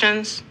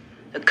Investigations,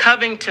 the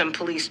Covington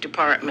Police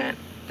Department,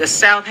 the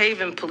South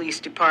Haven Police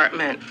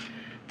Department,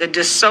 the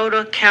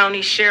DeSoto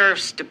County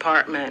Sheriff's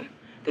Department,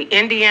 the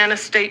Indiana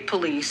State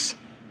Police,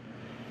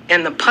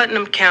 and the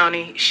Putnam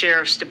County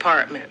Sheriff's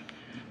Department.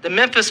 The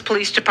Memphis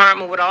Police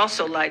Department would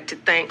also like to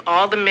thank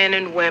all the men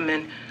and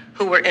women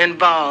who were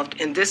involved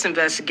in this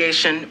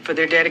investigation for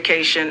their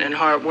dedication and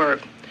hard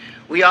work.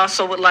 We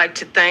also would like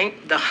to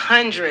thank the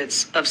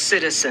hundreds of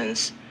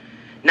citizens,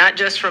 not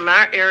just from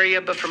our area,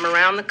 but from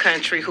around the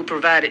country, who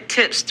provided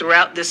tips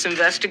throughout this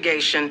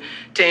investigation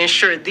to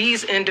ensure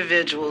these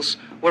individuals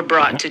were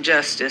brought to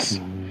justice.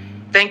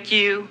 Thank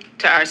you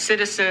to our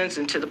citizens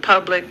and to the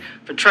public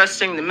for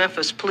trusting the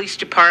Memphis Police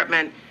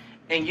Department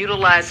and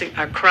utilizing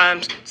our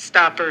Crime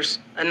Stoppers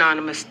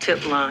Anonymous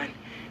tip line.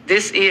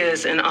 This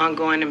is an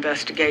ongoing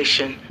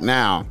investigation.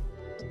 Now,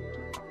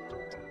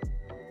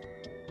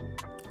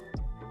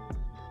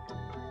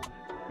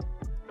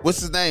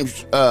 what's his name?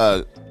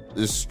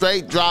 The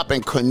straight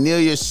dropping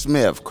Cornelius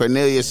Smith.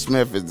 Cornelius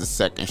Smith is the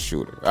second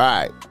shooter. All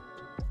right.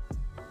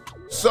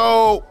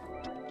 So,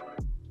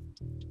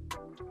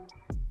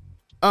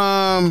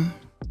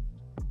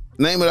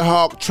 name of the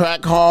Hawk,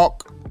 Track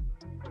Hawk.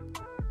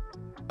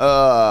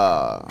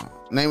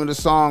 Name of the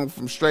song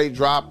from Straight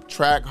Drop,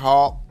 Track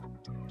Hawk.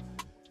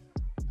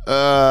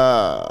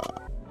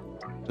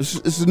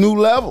 It's a new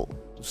level.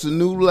 It's a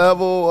new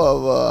level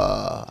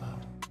of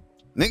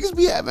niggas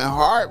be having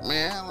heart,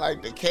 man.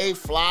 Like the K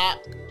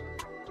Flock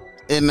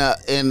and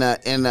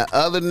the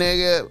other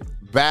nigga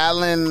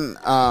battling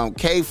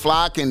K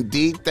Flock and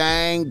D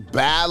Thang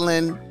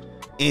battling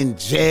in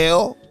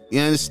jail.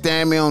 You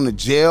understand me? On the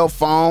jail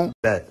phone.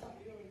 That.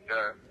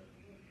 Yeah.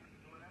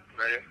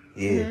 Ready?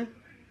 Yeah.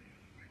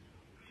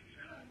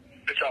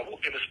 Bitch, I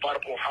walked in the spot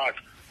up on hot.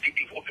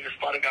 DP walked in the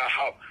spot and got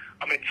hot.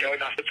 I'm in jail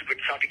now, such a good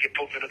time to get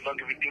poked in the lung,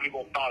 everything we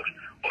gon' box.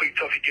 Oh, he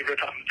tough, he get real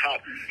top from top.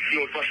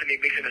 CEO's rushing, they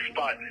mixing the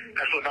spot.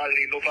 That's so now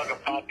they know if I can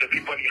pop. The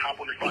people he hop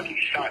on this rock, he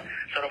shot.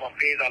 Shout out my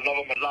fans, I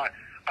love him a lot.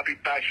 I'll be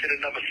back,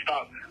 shit'll never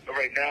stop. But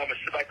right now, I'ma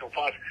sit back and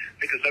watch.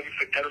 Niggas let me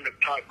forget on the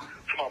top.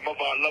 To my mother,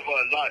 I love her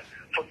a lot.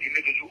 Fuck these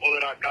niggas, you all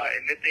that I got.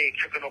 And if they ain't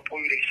checking up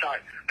on you, they shot.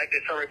 Like they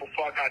said right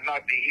before I got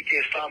knocked in. He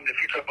can't stop me if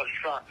he try to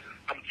shot.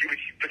 I'm Jewish,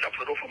 bitch, I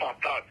put it over my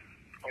thought.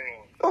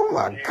 Oh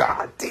my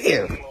God,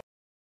 damn.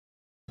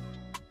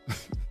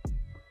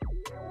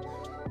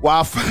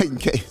 While fighting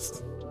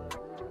case.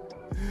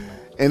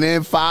 And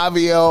then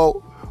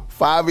Fabio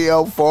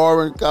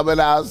Foreign coming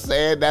out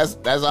saying that's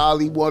all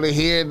he want to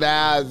hear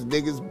now is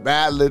niggas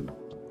battling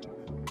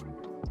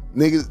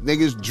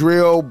Niggas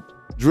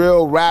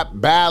drill rap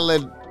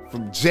ballad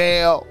from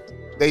jail.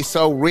 They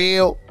so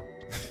real.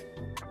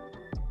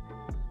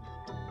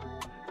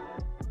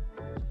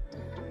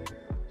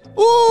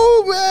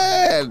 Ooh,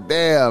 man.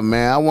 Damn,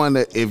 man. I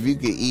wonder if you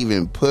could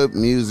even put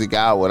music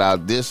out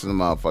without dissing the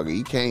motherfucker.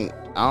 You can't.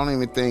 I don't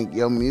even think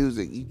your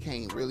music, you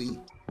can't really.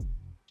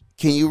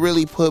 Can you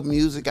really put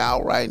music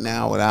out right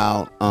now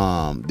without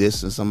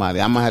dissing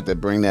somebody? I'm going to have to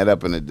bring that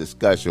up in a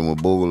discussion when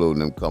Boogaloo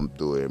and them come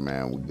through here,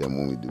 man,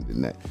 when we do the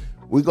next.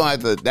 We're going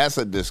to have to, that's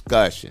a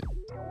discussion.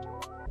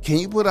 Can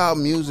you put out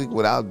music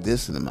without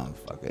dissing the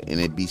motherfucker and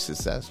it be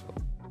successful?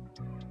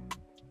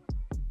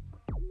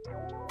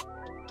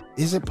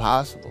 Is it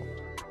possible?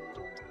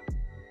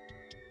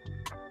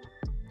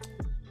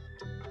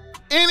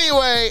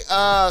 Anyway,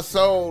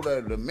 so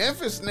the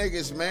Memphis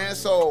niggas, man,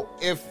 so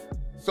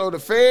the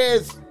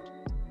feds,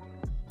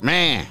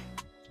 man,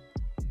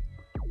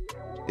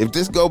 if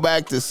this go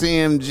back to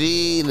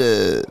CMG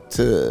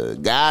to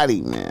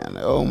Gotti, man,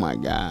 oh my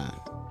God.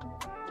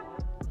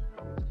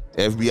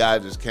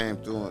 FBI just came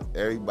through and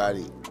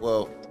everybody,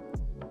 well,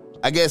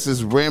 I guess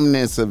it's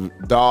remnants of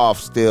Dolph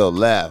still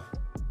left.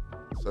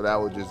 So that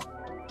would just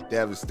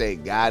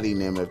devastate Gotti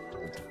and them if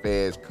the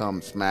feds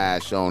come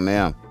smash on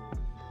them.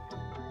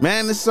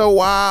 Man, it's so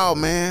wild,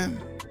 man.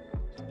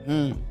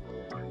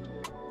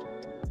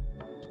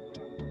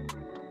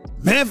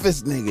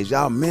 Memphis niggas,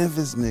 y'all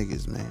Memphis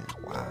niggas, man.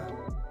 Wow.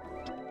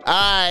 All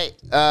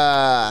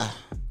right,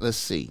 let's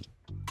see.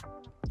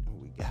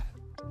 What we got?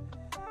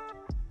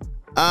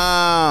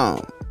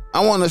 I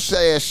want to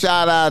say a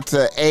shout out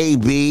to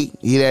AB.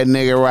 He that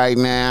nigga right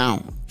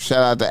now.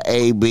 Shout out to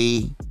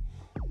AB.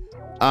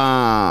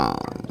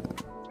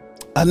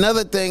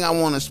 Another thing I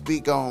want to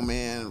speak on,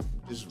 man,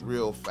 just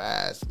real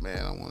fast,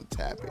 man. I want to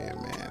tap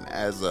in, man.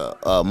 As a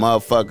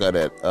motherfucker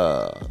that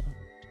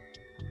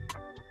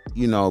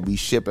be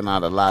shipping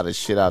out a lot of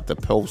shit out the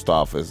post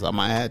office, I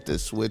might have to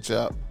switch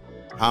up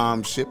how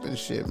I'm shipping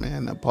shit,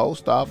 man. The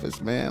post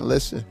office, man,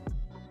 listen.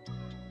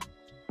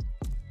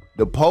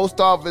 The post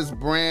office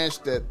branch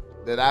that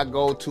I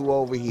go to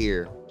over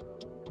here,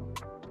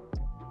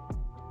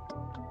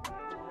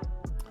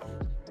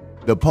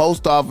 the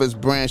post office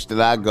branch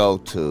that I go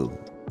to,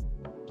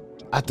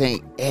 I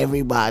think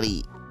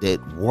everybody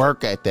that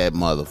work at that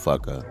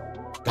motherfucker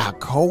got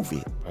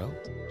COVID, bro.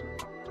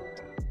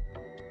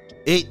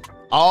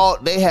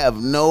 They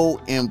have no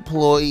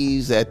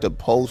employees at the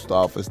post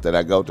office that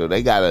I go to.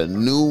 They got a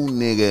new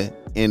nigga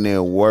in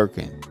there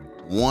working.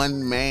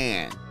 One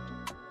man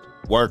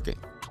working.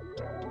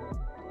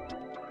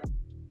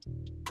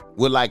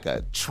 With like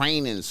a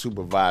training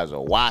supervisor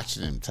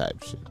watching him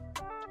type shit.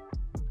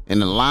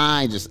 And the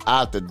line just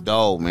out the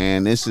door,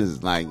 man. This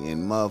is like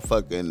in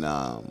motherfucking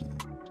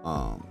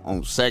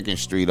on 2nd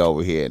Street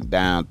over here in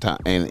downtown,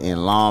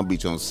 in Long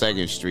Beach on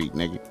 2nd Street,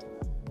 nigga.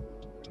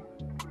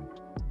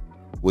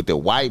 With the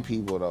white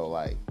people though,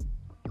 like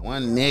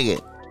one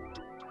nigga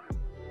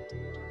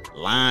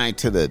line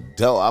to the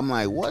door. I'm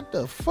like, what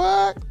the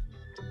fuck?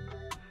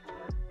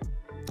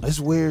 This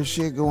weird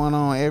shit going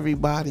on.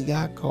 Everybody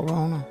got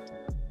corona.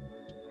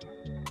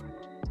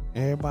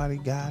 Everybody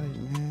got it,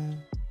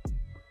 man.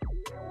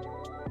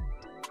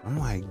 I'm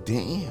like,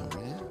 damn,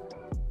 man.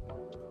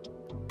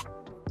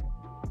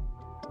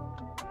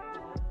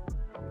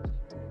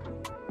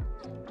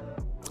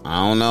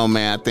 I don't know,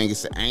 man. I think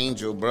it's an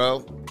angel,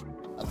 bro.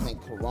 I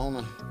think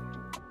corona.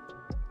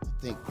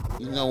 I think,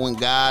 when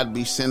God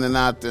be sending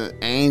out the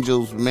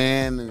angels,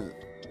 man, and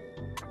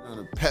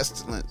the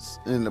pestilence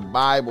in the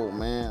Bible,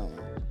 man.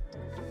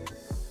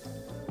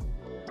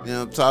 You know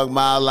what I'm talking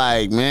about?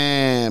 Like,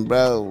 man,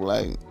 bro,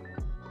 like,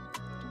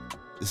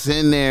 it's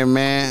in there,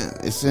 man.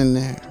 It's in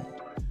there.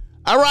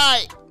 All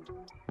right.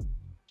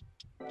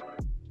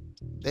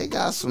 They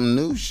got some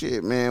new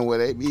shit, man, where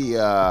they be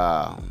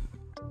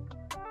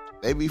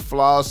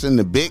flossing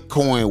the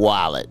Bitcoin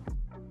wallet.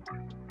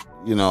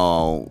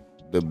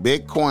 The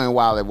Bitcoin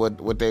wallet,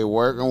 what they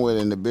working with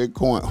in the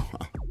Bitcoin.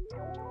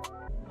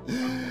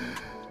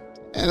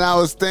 And I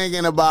was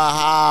thinking about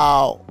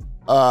how,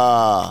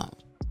 I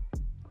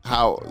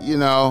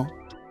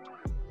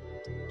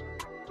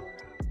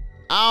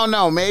don't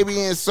know, maybe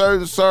in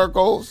certain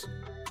circles,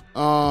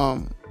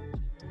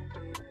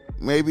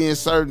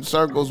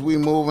 we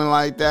moving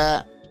like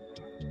that.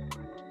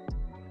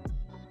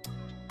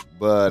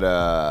 But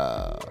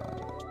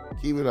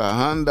keep it a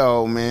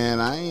hundo,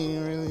 man. I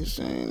ain't really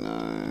seen no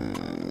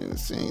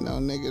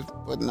niggas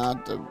putting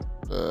out the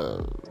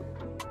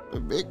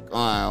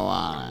Bitcoin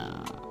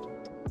wallet.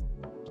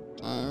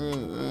 I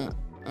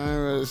ain't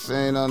really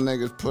seen no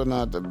niggas putting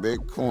out the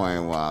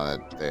Bitcoin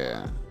wallet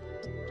there.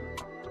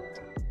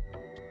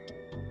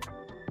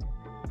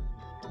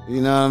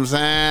 You know what I'm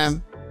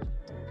saying?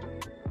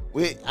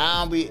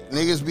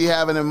 Niggas be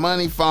having the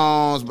money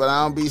phones, but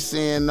I don't be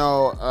seeing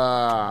no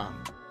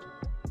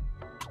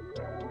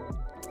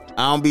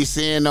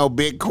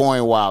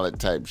Bitcoin wallet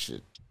type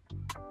shit.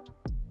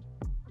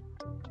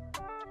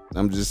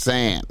 I'm just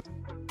saying.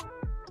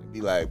 It'd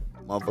be like,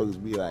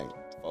 motherfuckers be like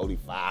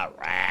 45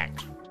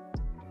 racks,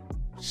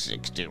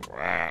 60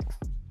 racks.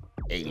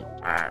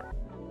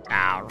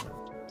 $85,000.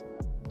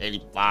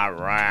 85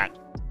 rack.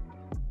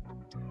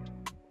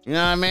 You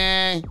know what I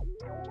mean?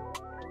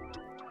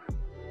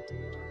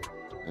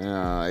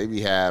 Yeah, they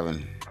be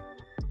having.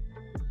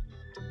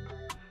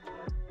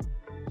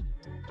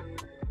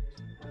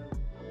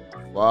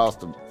 Floss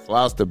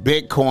the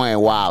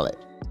Bitcoin wallet.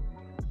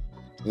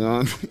 You know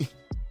what I mean?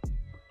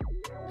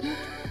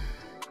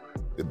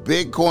 The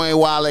Bitcoin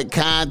wallet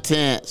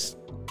contents.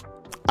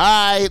 All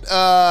right,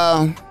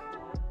 I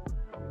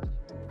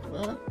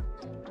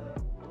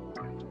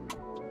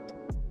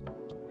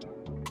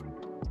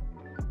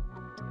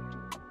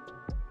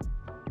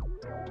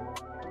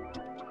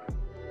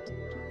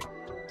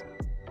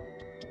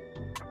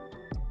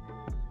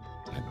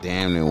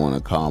damn near want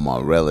to call my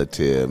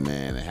relative,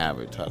 man, and have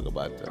her talk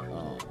about the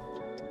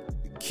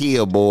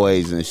Kia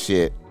boys and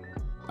shit.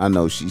 I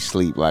know she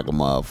sleep like a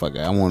motherfucker.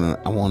 I want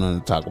her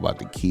to talk about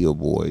the Kia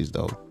boys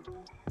though.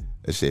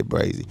 That shit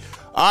crazy.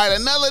 All right,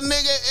 another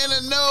nigga in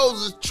the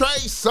news is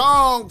Trey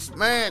Songz,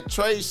 man.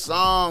 Trey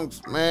Songz.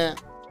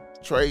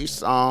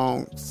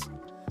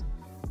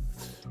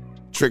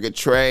 Trigger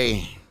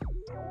Trey.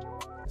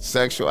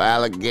 Sexual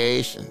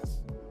allegations.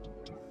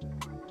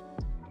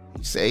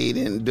 He say he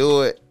didn't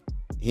do it.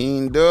 He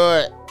didn't do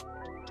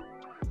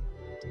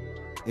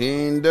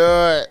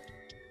it.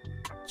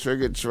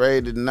 Trigger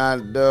Trey did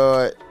not do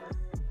it.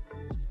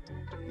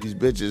 These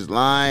bitches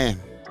lying.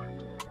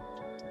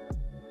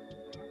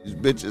 These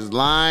bitches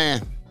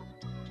lying.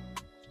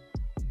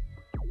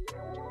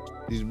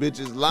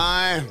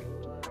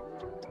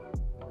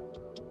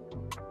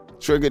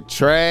 Trigger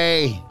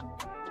Trey.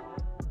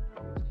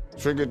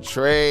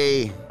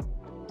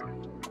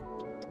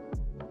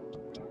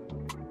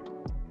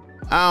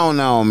 I don't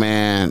know,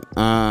 man.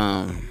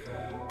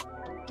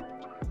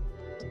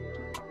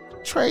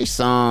 Trey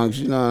Songz,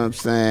 you know what I'm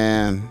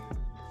saying?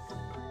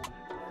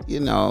 You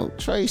know,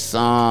 Trey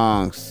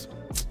Songz.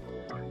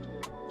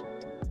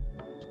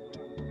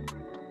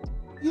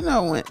 You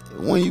know,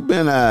 when you've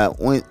been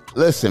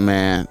listen,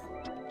 man,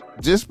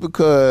 just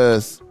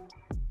because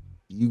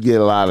you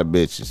get a lot of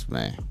bitches,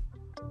 man.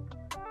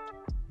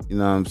 You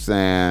know what I'm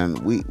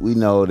saying? We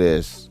know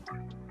this.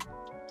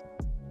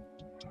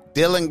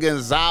 Dylan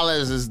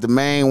Gonzalez is the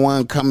main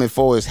one coming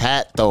for his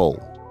hat, though.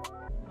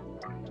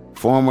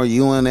 Former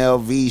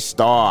UNLV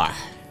star,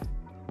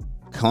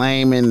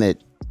 claiming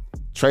that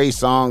Trey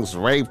Songz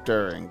raped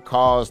her and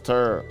caused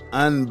her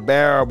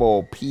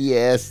unbearable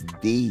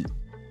PTSD.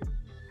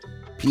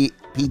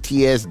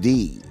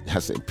 I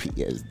said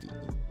PSD.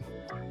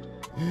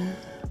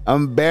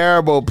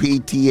 Unbearable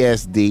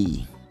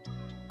PTSD.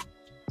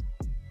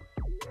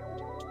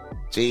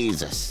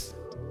 Jesus.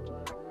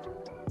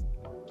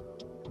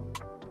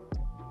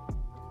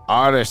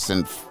 Artist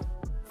and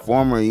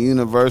former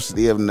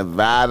University of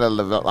Nevada,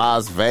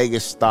 Las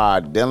Vegas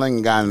star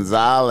Dylan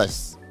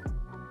Gonzalez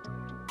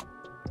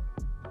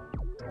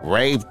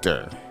raped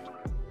her.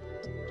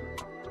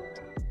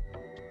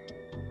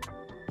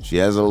 She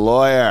has a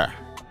lawyer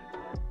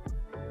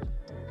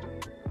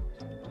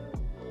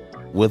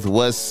with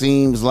what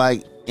seems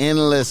like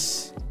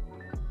endless,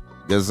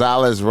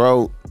 Gonzalez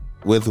wrote,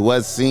 with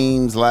what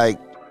seems like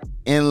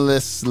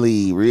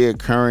endlessly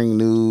reoccurring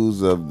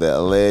news of the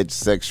alleged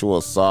sexual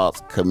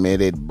assaults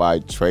committed by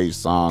Trey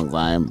Songz,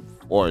 I am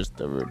forced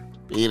to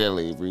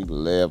repeatedly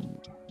relive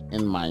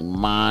in my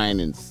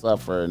mind and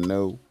suffer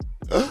anew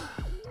the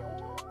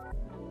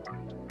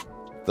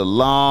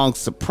long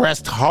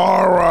suppressed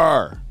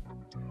horror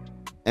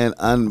and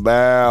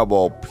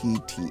unbearable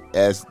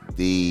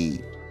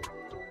PTSD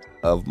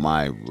of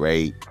my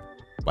rape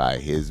by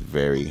his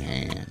very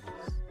hands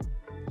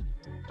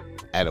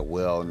at a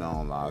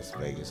well-known Las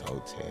Vegas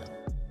hotel.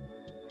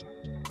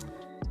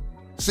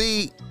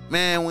 See,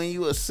 man, when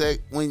you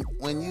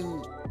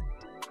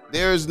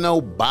there's no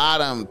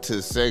bottom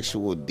to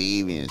sexual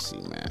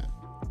deviancy, man.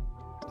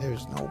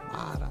 There's no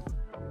bottom.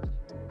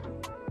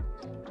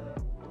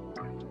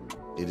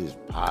 It is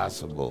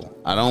possible.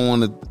 I don't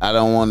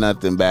want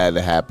nothing bad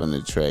to happen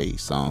to Trey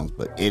Songz,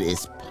 but it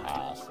is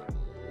possible.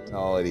 You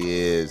know it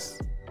is.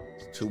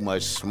 It's too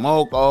much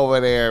smoke over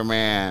there,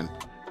 man.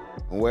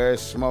 And where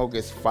smoke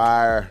is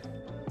fire.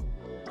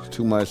 It's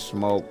too much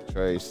smoke,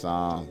 Trey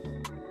Songz.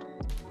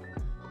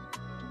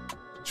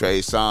 Trey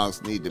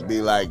Songz need to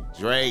be like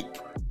Drake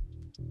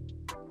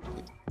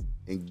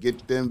and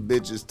get them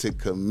bitches to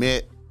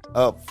commit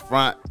up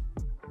front.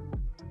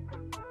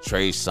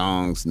 Trey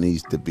Songz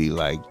needs to be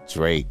like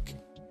Drake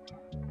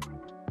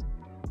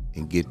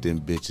and get them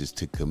bitches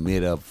to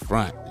commit up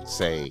front and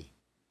say,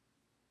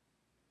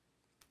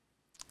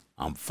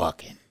 I'm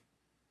fucking.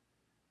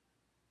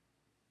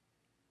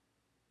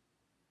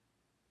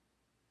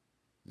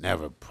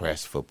 Never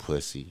press for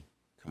pussy.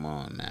 Come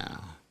on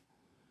now.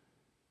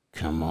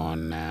 Come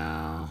on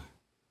now.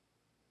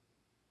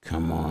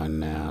 Come on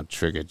now,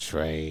 Trigger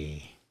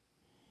Trey.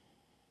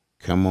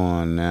 Come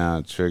on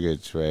now, Trigger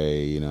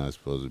Trey. You know, it's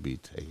supposed to be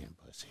taking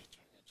pussy.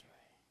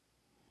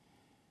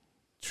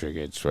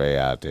 Trigger Trey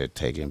out there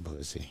taking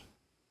pussy.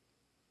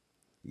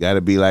 You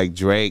gotta be like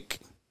Drake.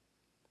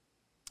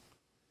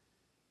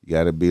 You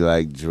got to be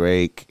like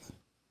Drake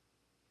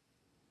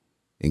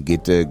and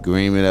get the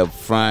agreement up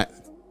front.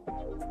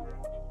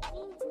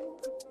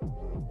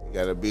 You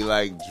got to be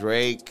like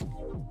Drake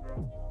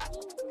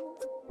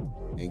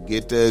and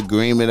get the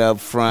agreement up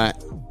front.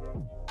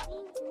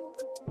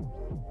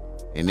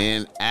 And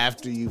then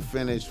after you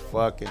finish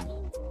fucking,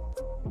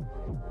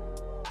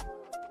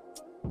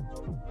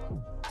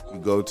 you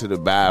go to the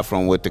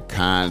bathroom with the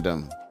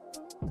condom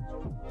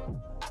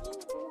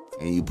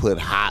and you put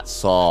hot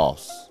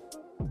sauce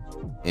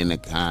in the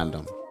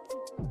condom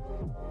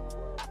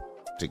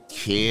to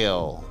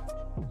kill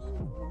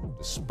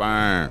the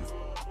sperm,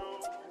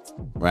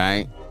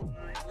 right?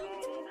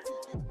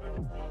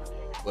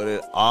 But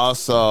it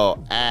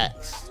also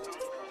acts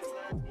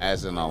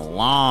as an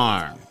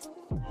alarm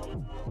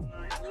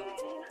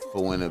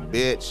for when a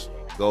bitch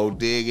go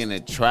dig in the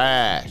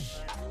trash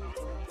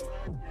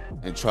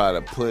and try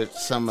to put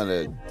some of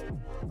the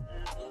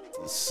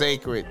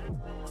sacred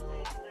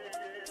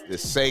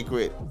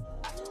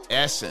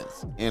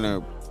essence in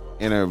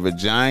her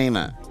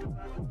vagina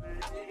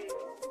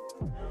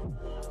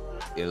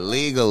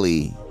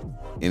illegally,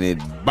 and it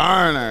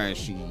burn her and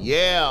she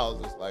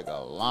yells. It's like an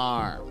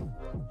alarm.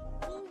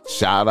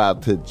 Shout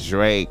out to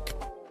Drake.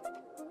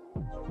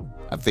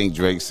 I think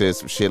Drake said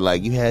some shit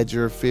like, you had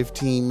your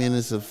 15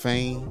 minutes of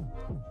fame.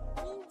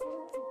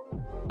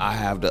 I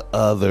have the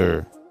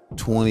other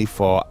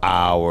 24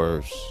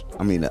 hours.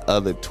 I mean, the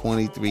other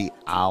 23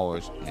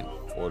 hours and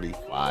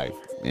 45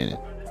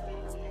 minutes.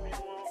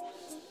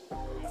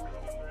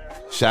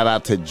 Shout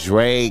out to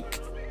Drake.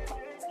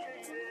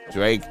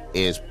 Drake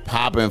is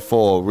popping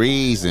for a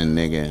reason,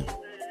 nigga.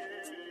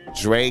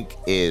 Drake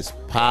is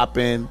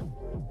popping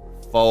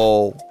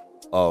for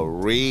a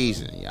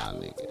reason, y'all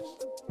niggas.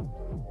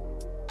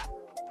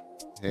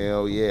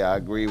 Hell yeah, I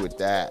agree with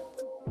that.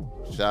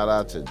 Shout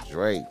out to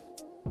Drake.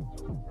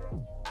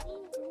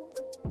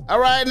 All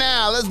right,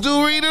 now let's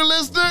do reader,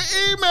 listener,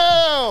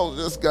 emails.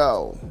 Let's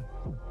go.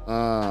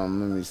 Let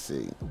me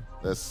see.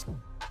 Let's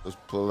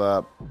pull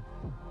up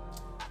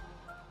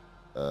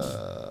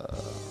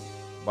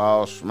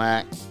Ball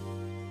Smack.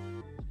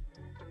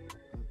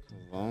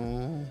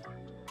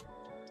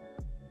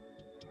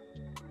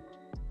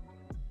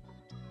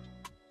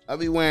 I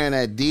be wearing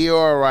that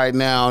Dior right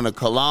now on the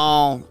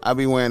cologne. I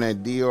be wearing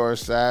that Dior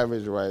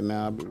Savage right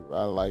now.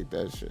 I like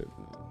that shit.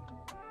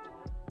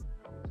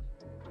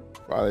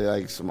 Probably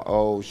like some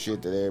old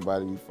shit that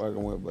everybody be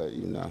fucking with, but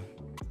you know.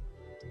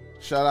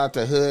 Shout out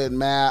to Hood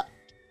Map.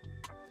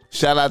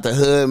 Shout out to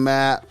Hood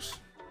Maps.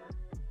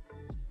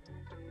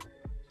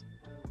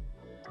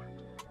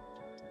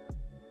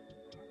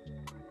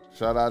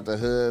 Shout out to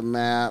Hood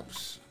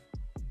Maps.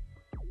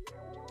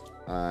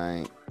 All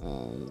right.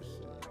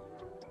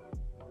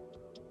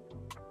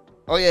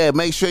 Oh yeah,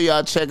 make sure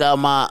y'all check out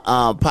my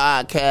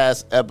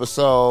podcast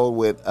episode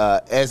with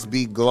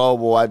SB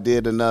Global. I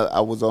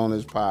was on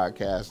his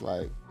podcast.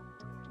 Like,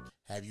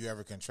 have you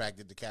ever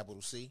contracted the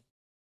capital C?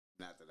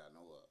 Not that I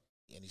know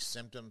of. Any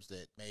symptoms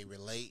that may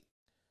relate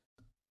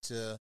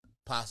to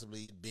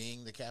possibly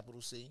being the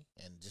capital C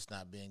and just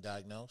not being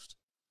diagnosed?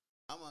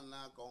 I'm gonna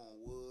knock on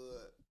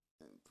wood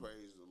and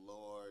praise the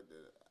Lord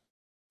that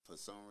for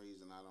some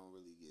reason I don't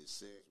really get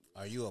sick.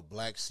 Are you a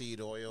black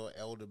seed oil,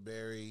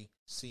 elderberry,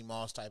 sea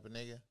moss type of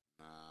nigga?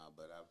 Nah,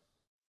 but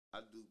I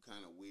do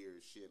kind of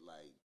weird shit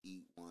like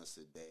eat once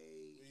a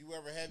day. Were you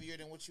ever heavier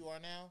than what you are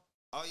now?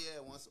 Oh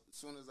yeah, as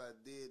soon as I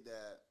did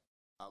that,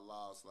 I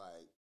lost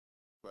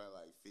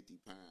probably 50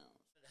 pounds.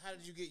 How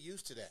did you get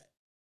used to that?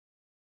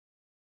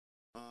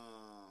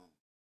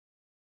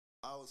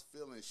 I was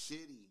feeling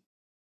shitty,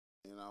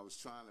 and I was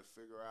trying to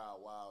figure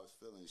out why I was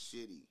feeling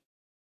shitty,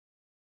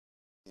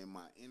 and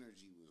my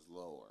energy was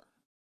lower.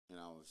 And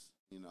I was,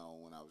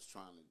 when I was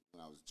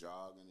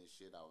jogging and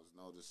shit, I was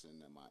noticing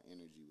that my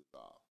energy was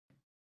off.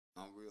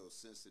 I'm real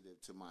sensitive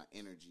to my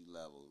energy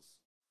levels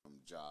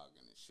from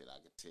jogging and shit. I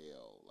could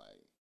tell,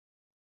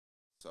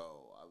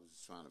 so I was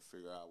trying to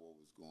figure out what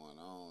was going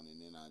on,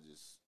 and then I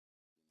just,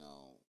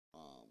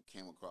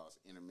 came across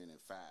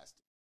intermittent fasting.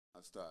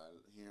 I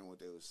started hearing what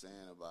they were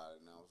saying about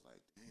it, and I was like,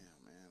 damn,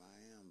 man,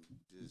 I am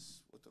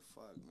just, what the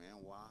fuck,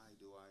 man? Why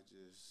do I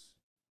just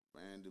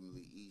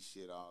randomly eat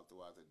shit all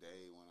throughout the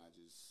day when I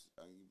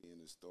can be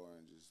in the store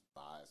and just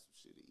buy some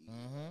shit to eat?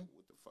 Mm-hmm.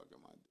 What the fuck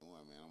am I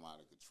doing, man? I'm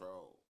out of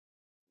control.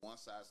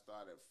 Once I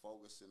started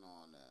focusing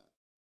on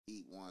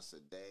eat once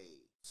a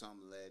day,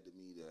 something led to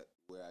me to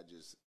where I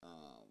just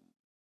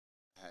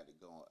had to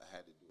do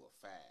a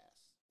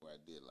fast, where I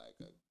did like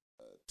a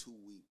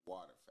 2-week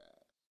water fast.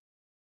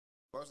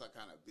 First, I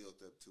kind of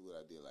built up to it.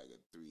 I did like a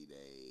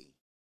 3-day,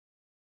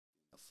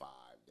 a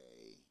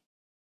 5-day,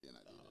 then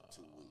I did a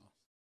 2 weeks,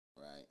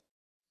 right?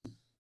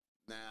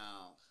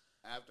 Now,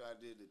 after I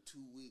did the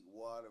 2-week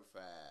water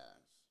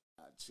fast,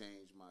 I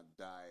changed my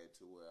diet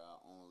to where I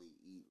only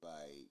eat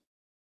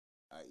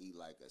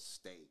like a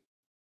steak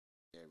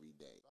every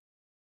day.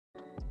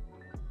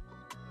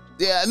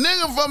 Yeah, a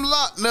nigga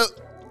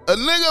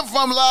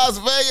from Las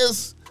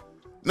Vegas,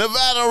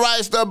 Nevada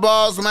writes the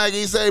Ball Smack.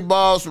 He say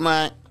Ball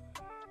Smack.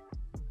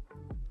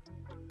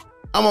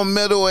 I'm a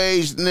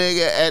middle-aged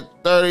nigga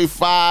at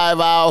 35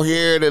 out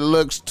here that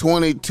looks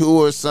 22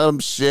 or some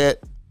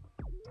shit.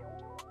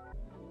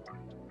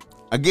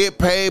 I get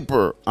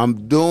paper.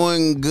 I'm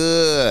doing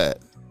good.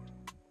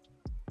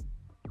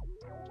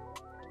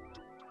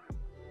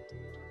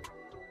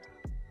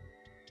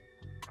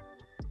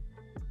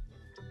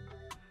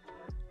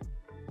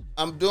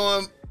 I'm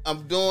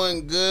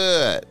doing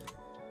good.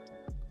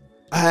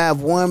 I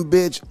have one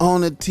bitch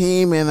on the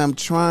team and I'm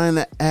trying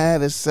to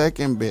add a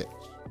second bitch.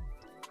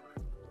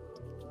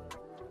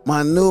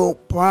 My new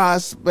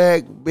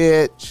prospect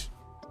bitch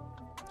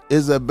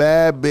is a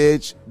bad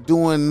bitch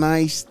doing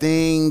nice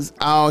things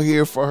out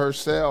here for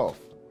herself.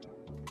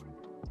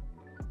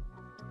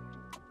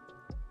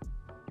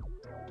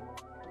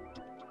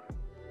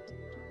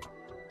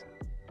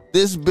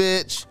 This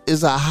bitch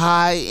is a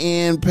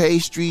high-end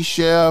pastry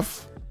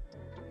chef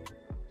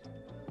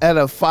at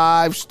a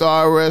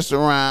 5-star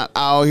restaurant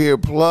out here.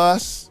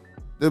 Plus,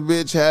 the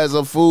bitch has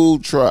a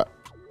food truck.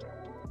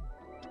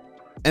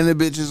 And the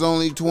bitch is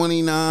only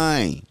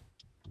 29.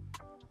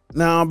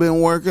 Now I've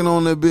been working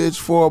on the bitch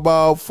for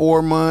about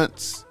 4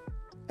 months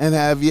and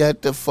have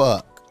yet to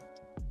fuck.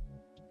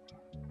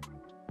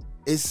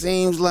 It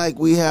seems like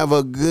we have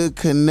a good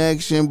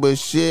connection, but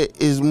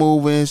shit is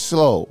moving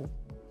slow.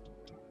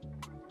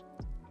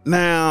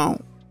 Now,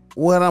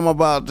 what I'm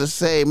about to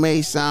say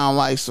may sound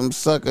like some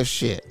sucker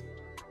shit.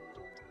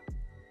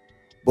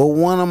 But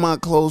one of my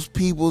close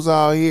peoples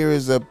out here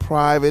is a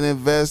private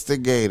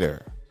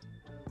investigator.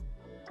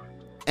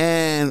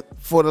 And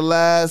for the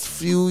last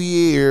few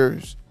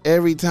years,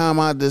 every time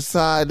I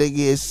decide to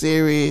get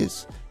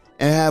serious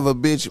and have a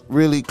bitch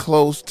really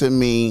close to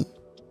me,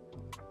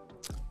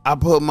 I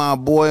put my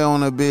boy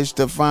on a bitch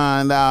to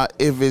find out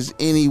if there's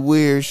any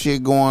weird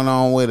shit going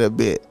on with a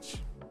bitch.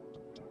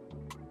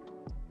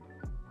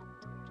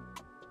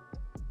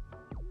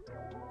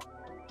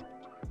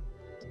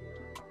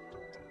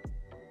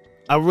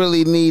 I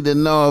really need to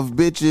know if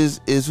bitches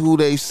is who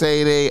they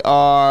say they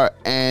are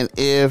and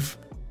if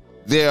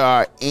there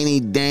are any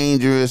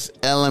dangerous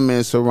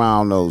elements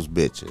around those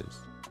bitches.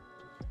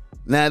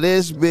 Now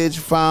this bitch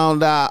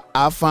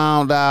I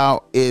found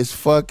out is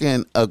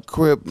fucking a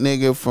Crip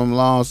nigga from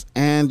Los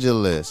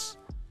Angeles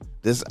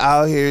that's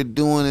out here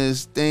doing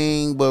his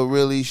thing but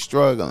really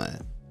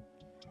struggling.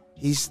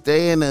 He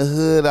stay in the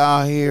hood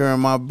out here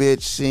and my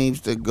bitch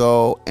seems to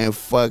go and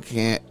fuck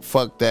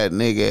that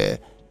nigga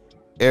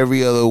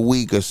every other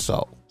week or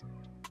so.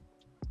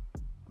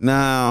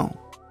 Now,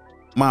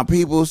 my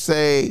people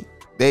say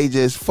they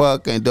just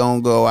fuck and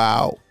don't go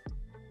out.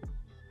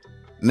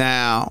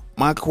 Now,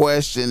 my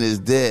question is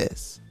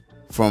this.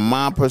 From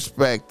my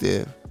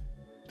perspective,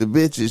 the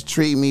bitches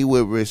treat me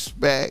with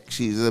respect.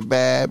 She's a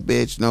bad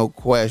bitch, no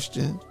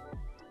question.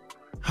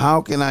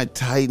 How can I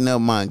tighten up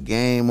my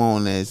game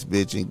on this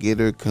bitch and get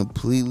her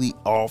completely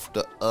off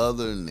the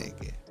other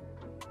nigga?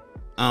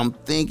 I'm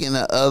thinking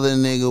the other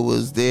nigga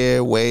was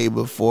there way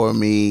before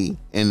me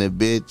and the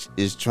bitch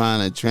is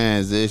trying to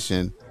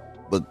transition,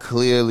 but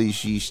clearly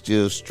she's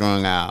still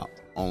strung out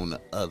on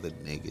the other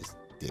nigga's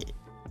dick.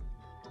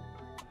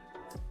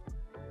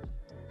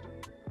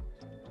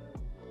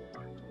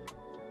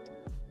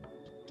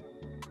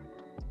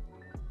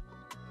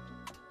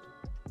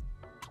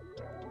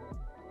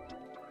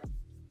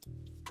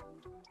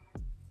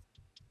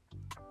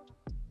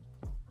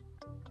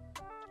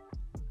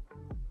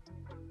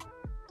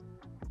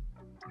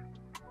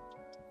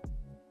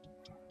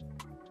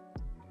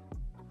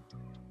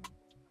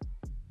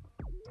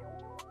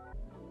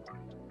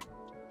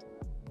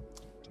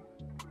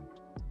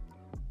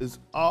 It's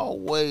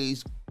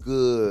always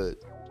good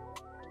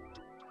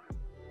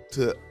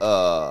to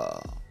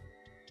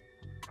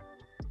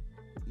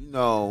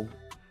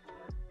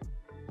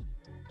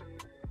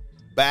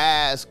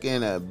bask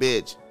in a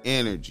bitch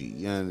energy,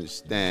 you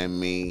understand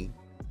me?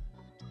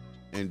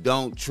 And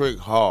don't trick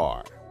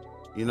hard.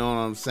 You know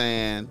what I'm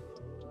saying?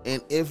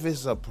 And if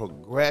it's a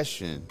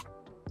progression,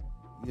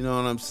 you know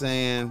what I'm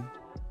saying?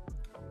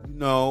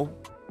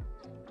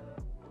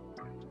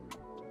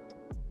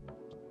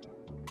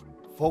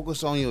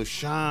 Focus on your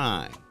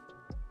shine.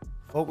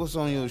 Focus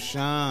on your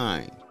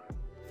shine.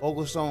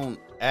 Focus on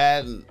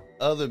adding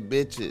other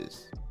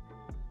bitches.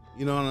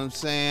 You know what I'm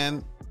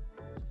saying?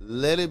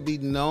 Let it be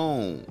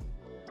known.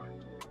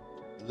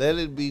 Let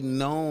it be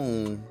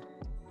known.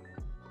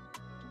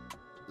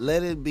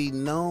 Let it be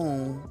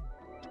known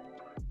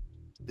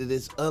that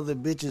there's other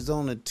bitches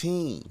on the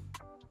team.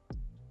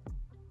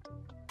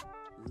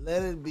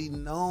 Let it be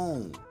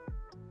known.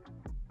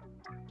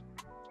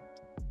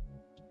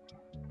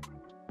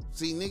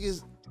 See,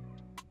 niggas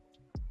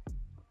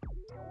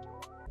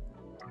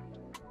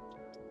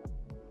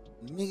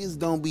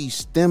don't be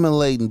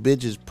stimulating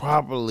bitches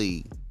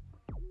properly.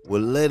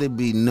 Well, let it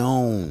be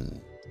known.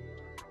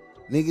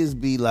 Niggas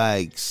be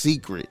like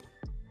secret.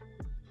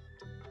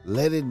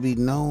 Let it be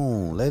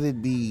known. Let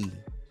it be,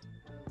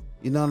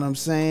 you know what I'm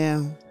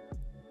saying?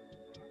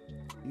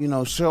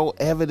 Show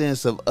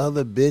evidence of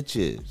other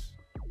bitches.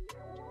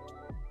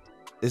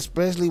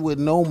 Especially with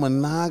no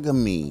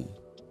monogamy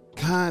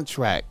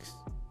contracts.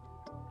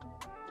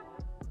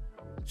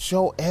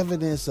 Show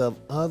evidence of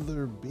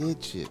other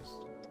bitches.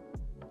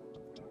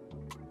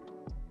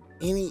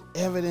 Any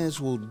evidence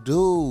will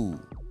do.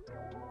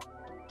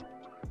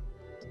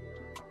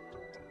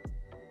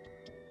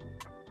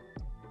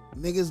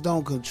 Niggas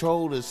don't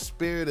control the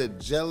spirit of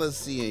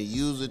jealousy and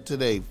use it to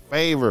their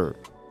favor.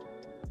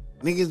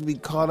 Niggas be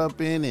caught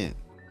up in it.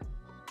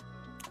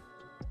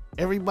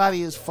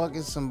 Everybody is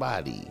fucking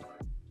somebody.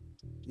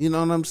 You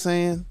know what I'm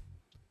saying?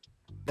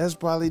 That's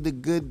probably the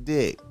good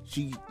dick.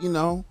 She,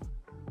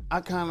 I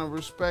kind of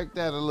respect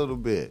that a little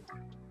bit.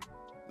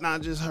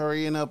 Not just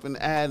hurrying up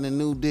and adding a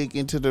new dick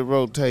into the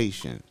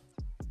rotation.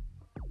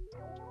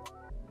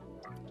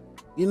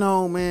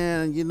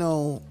 Man,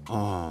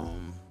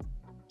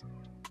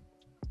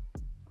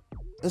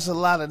 there's a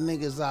lot of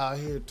niggas out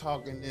here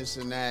talking this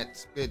and that,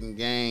 spitting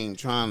game,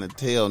 trying to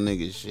tell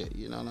niggas shit.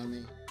 You know what I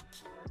mean?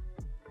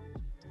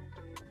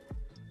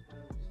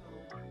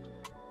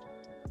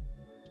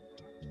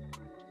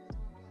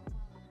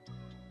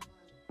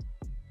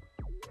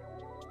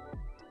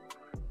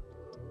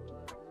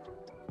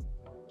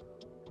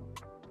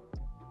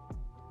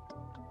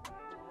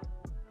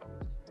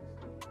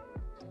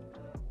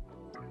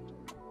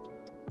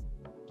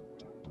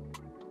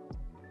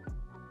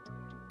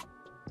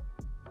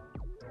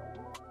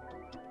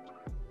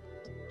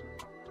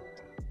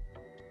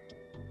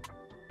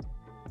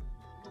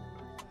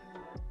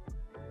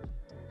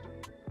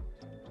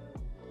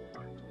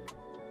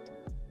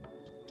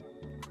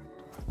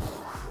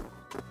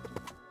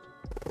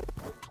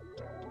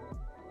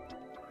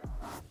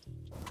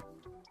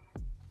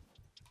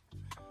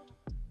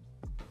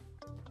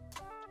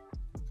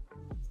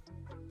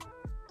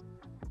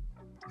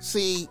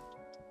 See,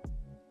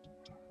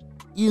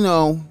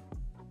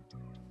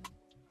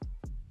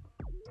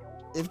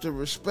 if the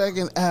respect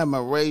and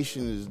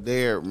admiration is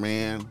there,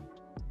 man,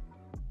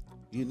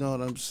 you know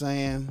what I'm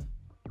saying?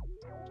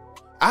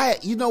 I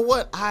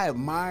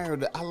admire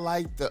I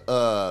like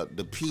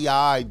the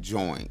PI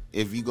joint.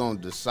 If you're gonna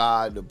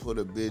decide to put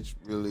a bitch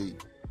really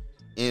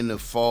in the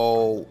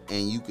fold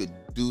and you could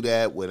do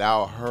that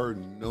without her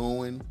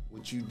knowing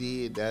what you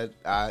did, you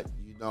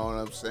know what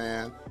I'm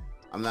saying?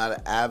 I'm not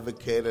an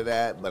advocate of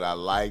that, but I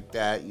like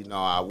that.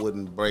 I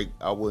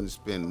wouldn't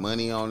spend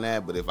money on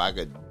that, but if I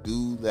could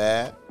do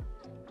that,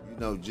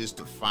 just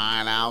to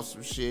find out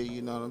some shit,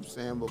 you know what I'm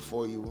saying,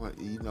 before you want,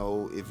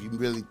 if you're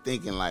really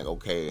thinking like,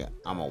 okay,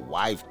 I'm a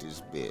wife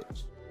this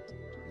bitch,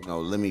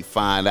 let me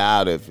find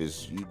out if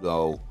it's,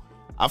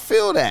 I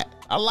feel that.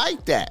 I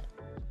like that.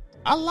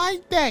 I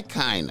like that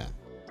kind of.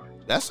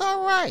 That's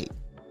all right.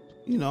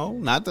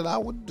 Not that I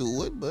would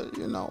do it, but,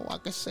 I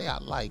can say I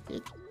like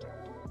it.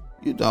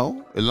 As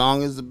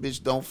long as the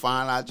bitch don't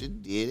find out you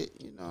did it,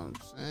 you know what I'm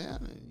saying?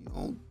 And you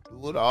don't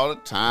do it all the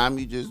time.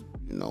 You just,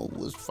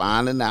 was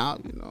finding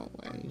out,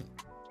 hey.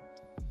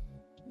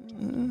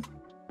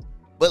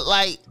 But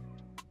like,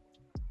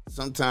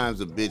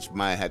 sometimes a bitch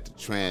might have to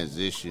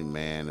transition,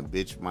 man. A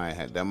bitch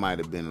that might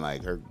have been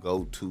like her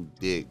go-to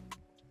dick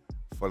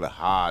for the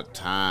hard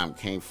time.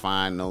 Can't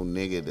find no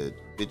nigga. The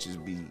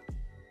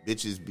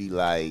bitches be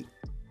like,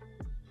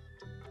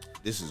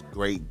 this is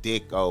great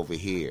dick over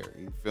here.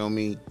 You feel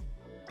me?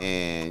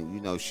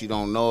 And, she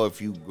don't know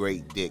if you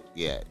great dick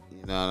yet. You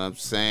know what I'm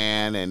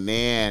saying? And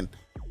then,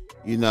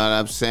 you know what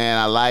I'm saying?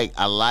 I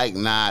like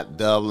not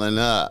doubling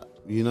up.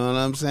 You know what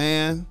I'm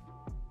saying?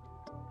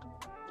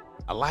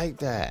 I like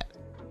that.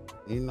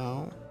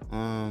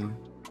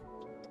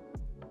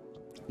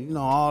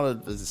 All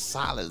of the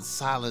solid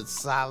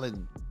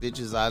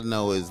bitches I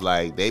know is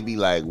like, they be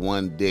like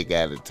one dick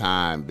at a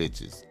time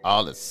bitches.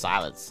 All the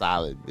solid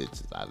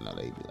bitches I know,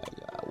 they be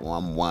like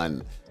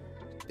one.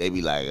 They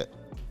be like,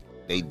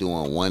 they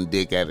doing one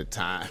dick at a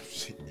time.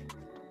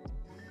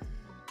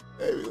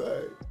 They be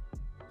like,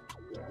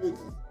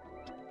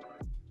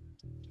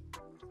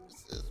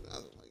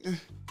 bitches.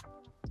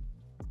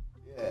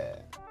 Yeah.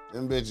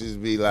 Them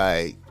bitches be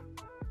like,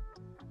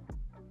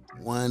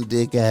 one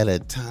dick at a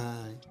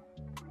time.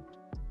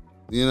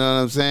 You know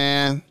what I'm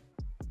saying?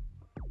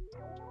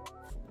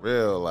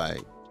 Real,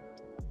 like,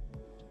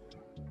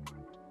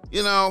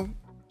 damn.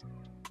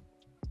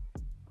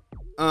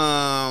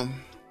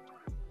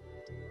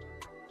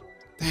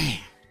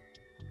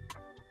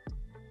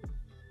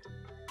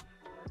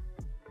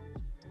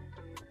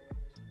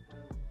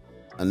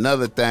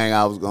 Another thing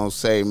I was gonna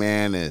say,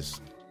 man,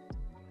 is,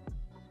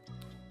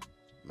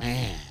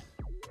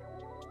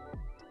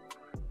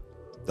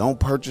 don't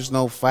purchase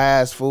no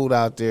fast food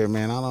out there,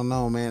 man. I don't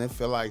know, man. It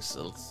feel like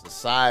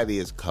society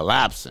is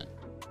collapsing.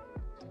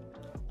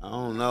 I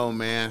don't know,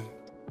 man.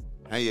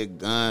 Have your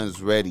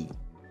guns ready.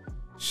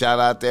 Shout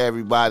out to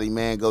everybody,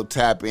 man. Go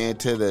tap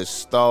into the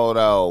store,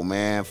 though,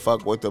 man.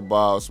 Fuck with the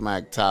Ball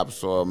Smack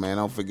Topsoil, man.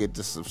 Don't forget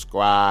to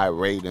subscribe,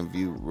 rate, and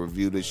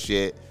review the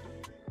shit.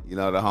 The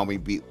homie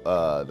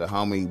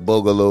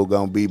Boogaloo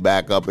gonna be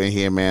back up in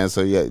here, man.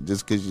 So yeah,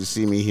 just cause you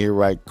see me here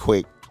right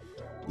quick,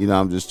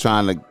 I'm just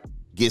trying to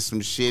get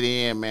some shit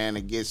in, man,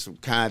 and get some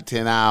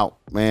content out,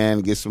 man,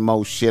 get some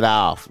more shit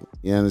off.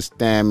 You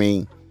understand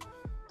me?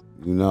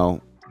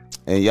 And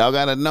And y'all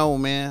gotta know,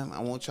 man.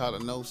 I want y'all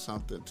to know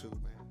something too,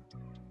 man.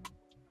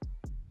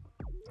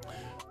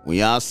 When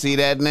y'all see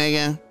that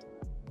nigga,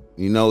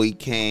 you know he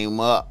came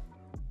up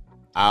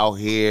out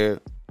here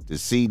to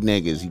see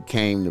niggas. He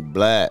came to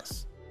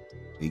bless.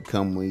 He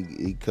come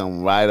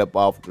right up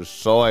off the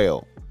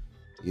soil.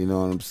 You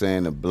know what I'm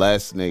saying? To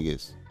bless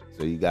niggas.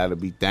 So you gotta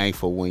be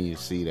thankful when you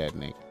see that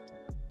nigga.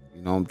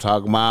 You know what I'm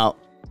talking about?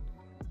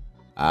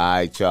 All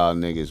right, y'all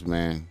niggas,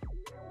 man.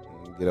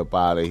 Get up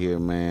out of here,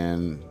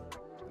 man.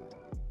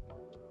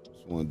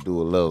 Just want to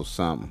do a little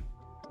something.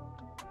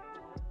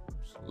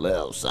 Just a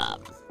little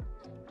something.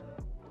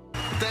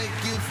 Thank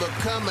you for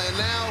coming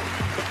out.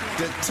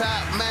 The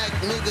Top Mac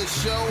Nigga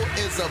Show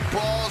is a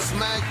Boss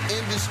Mac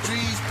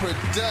Industries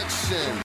production.